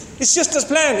 It's just a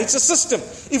plan. It's a system.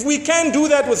 If we can do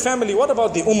that with family, what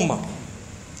about the ummah?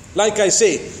 Like I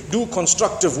say, do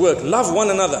constructive work. Love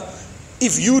one another.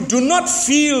 If you do not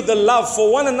feel the love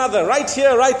for one another right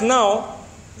here, right now,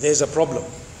 there's a problem.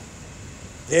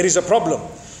 There is a problem.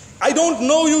 I don't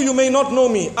know you, you may not know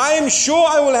me. I am sure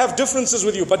I will have differences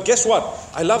with you. But guess what?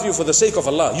 I love you for the sake of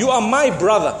Allah. You are my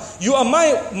brother. You are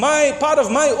my part of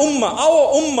my ummah,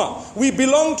 our ummah. We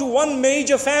belong to one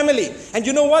major family. And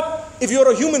you know what? If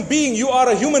you're a human being, you are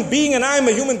a human being and I am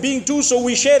a human being too. So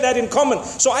we share that in common.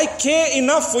 So I care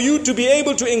enough for you to be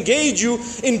able to engage you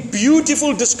in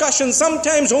beautiful discussion,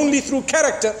 sometimes only through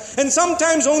character, and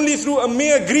sometimes only through a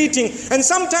mere greeting, and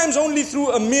sometimes only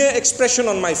through a mere expression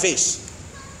on my face.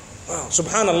 Wow,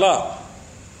 subhanallah.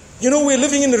 We're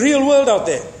living in the real world out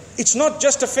there. It's not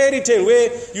just a fairy tale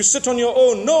where you sit on your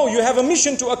own. No, you have a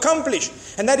mission to accomplish.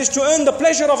 And that is to earn the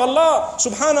pleasure of Allah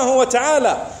subhanahu wa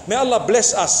ta'ala. May Allah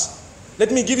bless us.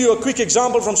 Let me give you a quick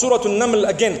example from Surah An-Naml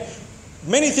again.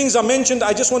 Many things are mentioned.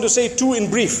 I just want to say 2 in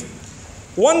brief.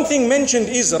 One thing mentioned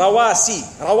is rawasi.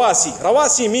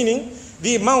 Rawasi meaning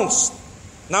the mounts.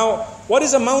 Now, what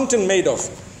is a mountain made of?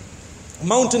 A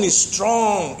mountain is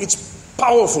strong, it's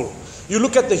powerful. You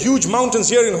look at the huge mountains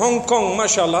here in Hong Kong,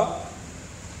 mashallah,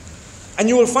 and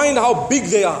you will find how big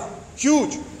they are.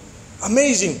 Huge,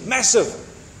 amazing, massive.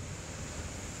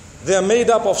 They are made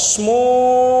up of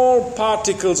small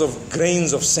particles of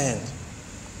grains of sand.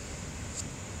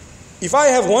 If I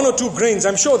have 1 or 2 grains,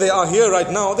 I'm sure they are here right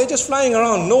now, they're just flying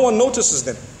around, no one notices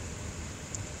them.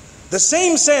 The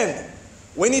same sand,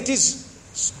 when it is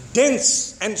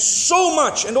dense and so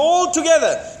much and all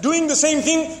together doing the same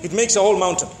thing, it makes a whole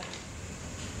mountain.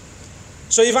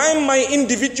 So if I'm my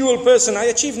individual person, I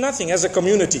achieve nothing as a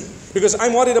community because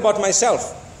I'm worried about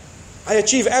myself. I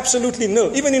achieve absolutely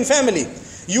nil. Even in family,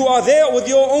 you are there with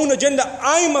your own agenda.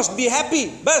 I must be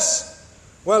happy, bas.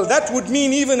 Well, that would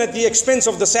mean even at the expense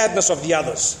of the sadness of the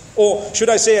others. Or should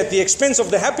I say at the expense of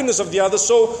the happiness of the others,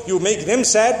 so you make them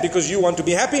sad because you want to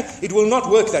be happy. It will not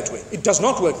work that way. It does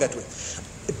not work that way.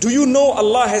 Do you know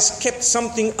Allah has kept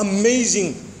something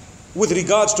amazing with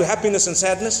regards to happiness and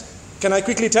sadness? Can I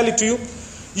quickly tell it to you?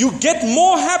 You get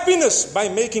more happiness by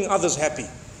making others happy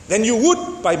than you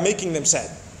would by making them sad.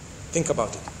 Think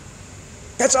about it.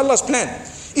 That's Allah's plan.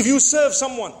 If you serve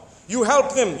someone, you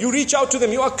help them, you reach out to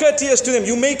them, you are courteous to them,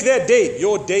 you make their day.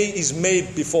 Your day is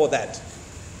made before that.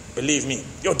 Believe me,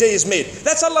 your day is made.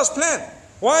 That's Allah's plan.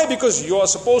 Why? Because you are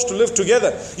supposed to live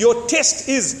together. Your test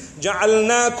is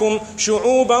جَعَلْنَاكُمْ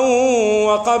شُعُوبًا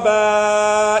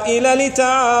وَقَبَائِلَ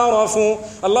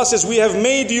لِتَعَارَفُوا. Allah says, we have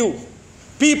made you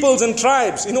peoples and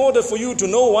tribes in order for you to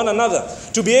know one another,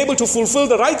 to be able to fulfill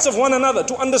the rights of one another,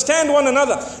 to understand one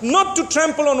another, not to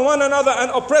trample on one another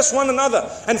and oppress one another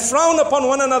and frown upon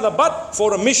one another, but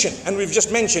for a mission. And we've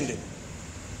just mentioned it.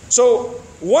 So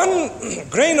 1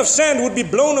 grain of sand would be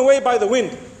blown away by the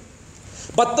wind,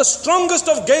 but the strongest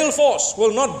of gale force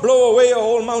will not blow away a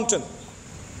whole mountain.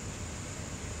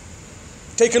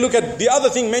 Take a look at the other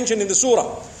thing mentioned in the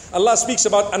surah. Allah speaks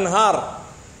about anhar.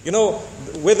 You know,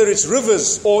 whether it's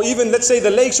rivers or even let's say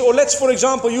the lakes, or let's for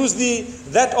example use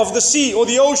that of the sea or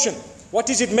the ocean.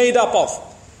 What is it made up of?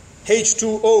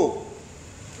 H2O.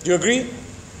 Do you agree?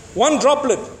 1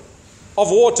 droplet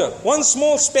of water, 1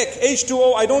 small speck,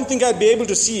 H2O, I don't think I'd be able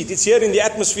to see it. It's here in the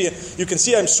atmosphere. You can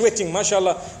see I'm sweating,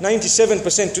 mashallah,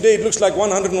 97%. Today it looks like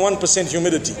 101%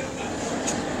 humidity.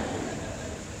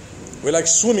 We're like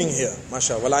swimming here,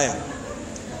 mashallah, well I am.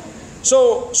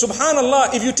 So,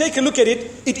 subhanallah, if you take a look at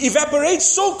it, it evaporates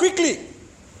so quickly.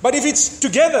 But if it's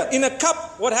together in a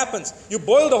cup, what happens? You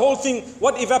boil the whole thing,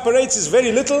 what evaporates is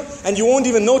very little, and you won't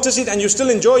even notice it, and you still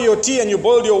enjoy your tea and you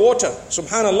boiled your water.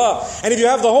 Subhanallah. And if you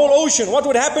have the whole ocean, what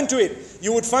would happen to it?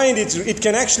 You would find it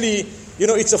can actually,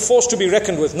 it's a force to be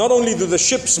reckoned with. Not only do the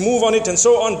ships move on it and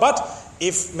so on, but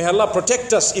if, may Allah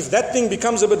protect us, if that thing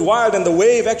becomes a bit wild and the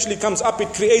wave actually comes up,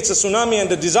 it creates a tsunami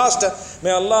and a disaster. May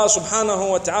Allah subhanahu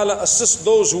wa ta'ala assist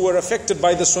those who were affected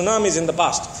by the tsunamis in the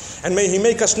past. And may He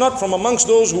make us not from amongst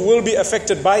those who will be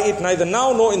affected by it, neither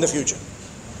now nor in the future.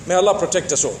 May Allah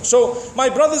protect us all. So, my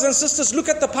brothers and sisters, look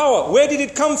at the power. Where did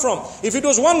it come from? If it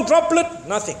was 1 droplet,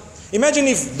 nothing. Imagine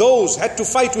if those had to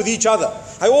fight with each other.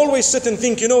 I always sit and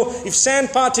think, if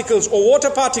sand particles or water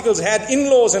particles had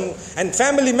in-laws and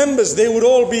family members, they would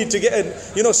all be together,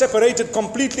 separated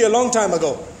completely a long time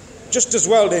ago. Just as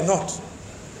well they're not.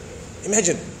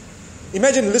 Imagine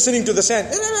listening to the sand.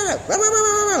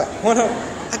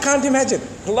 I can't imagine.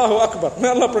 Allahu Akbar. May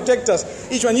Allah protect us.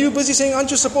 Each one, you busy saying,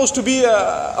 aren't you supposed to be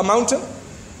a mountain?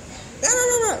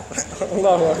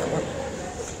 Allahu Akbar.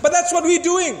 But that's what we're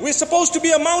doing. We're supposed to be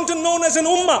a mountain known as an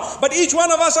ummah. But each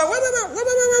one of us are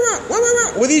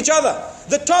with each other.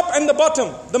 The top and the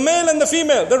bottom. The male and the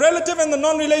female. The relative and the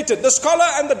non-related. The scholar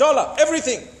and the dollar.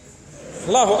 Everything.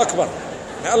 Allahu Akbar.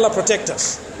 May Allah protect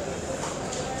us.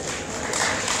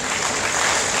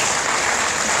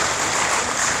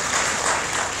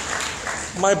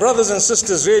 My brothers and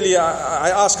sisters, really, I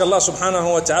ask Allah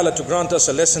subhanahu wa ta'ala to grant us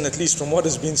a lesson, at least from what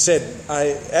has been said.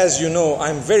 As you know,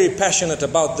 I'm very passionate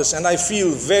about this, and I feel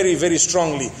very, very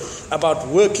strongly about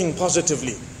working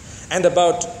positively and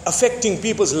about affecting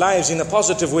people's lives in a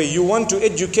positive way. You want to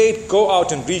educate, go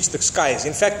out and reach the skies.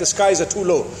 In fact, the skies are too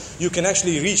low. You can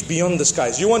actually reach beyond the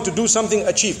skies. You want to do something,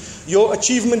 achieve. Your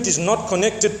achievement is not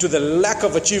connected to the lack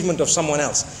of achievement of someone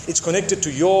else. It's connected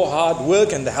to your hard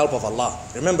work and the help of Allah.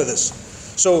 Remember this.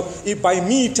 So if by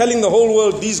me telling the whole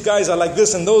world these guys are like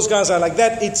this and those guys are like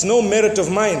that, it's no merit of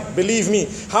mine. Believe me,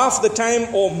 half the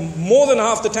time or more than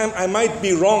half the time I might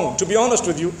be wrong. To be honest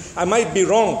with you, I might be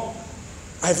wrong.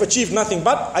 I've achieved nothing,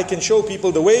 but I can show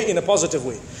people the way in a positive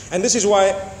way. And this is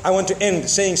why I want to end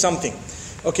saying something.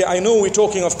 Okay, I know we're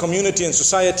talking of community and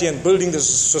society and building the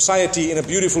society in a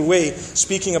beautiful way,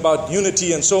 speaking about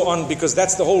unity and so on, because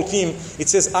that's the whole theme. It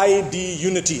says ID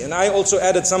unity, and I also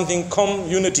added something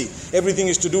community. Everything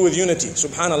is to do with unity,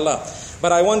 subhanallah.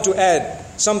 But I want to add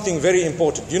something very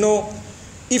important. You know,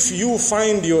 if you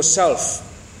find yourself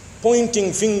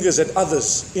pointing fingers at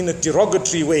others in a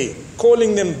derogatory way,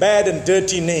 calling them bad and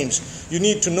dirty names, you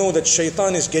need to know that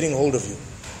shaitan is getting hold of you.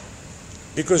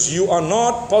 Because you are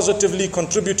not positively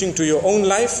contributing to your own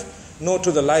life, nor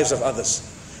to the lives of others.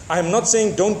 I am not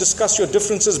saying don't discuss your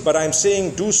differences, but I am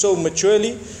saying do so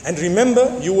maturely. And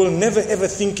remember, you will never ever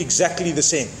think exactly the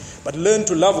same. But learn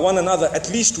to love one another,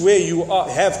 at least where you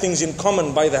have things in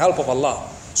common by the help of Allah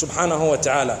subhanahu wa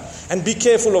ta'ala. And be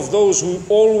careful of those who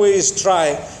always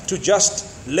try to just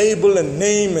label and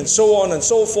name and so on and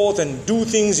so forth and do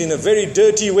things in a very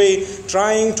dirty way,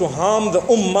 trying to harm the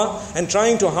ummah and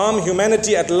trying to harm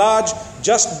humanity at large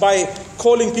just by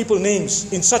calling people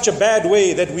names in such a bad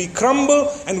way that we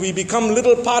crumble and we become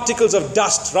little particles of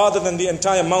dust rather than the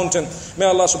entire mountain. May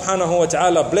Allah subhanahu wa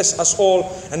ta'ala bless us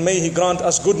all, and may He grant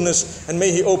us goodness, and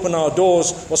may He open our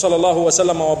doors. Wa sallallahu wa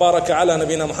sallama wa baraka ala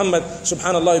nabina Muhammad.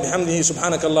 Subhanallah bihamdihi,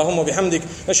 subhanaka Allahumma bihamdik.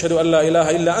 Nashhadu an la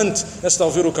ilaha illa ant.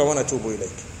 Nastaghfiruka wa natubu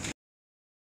ilayk.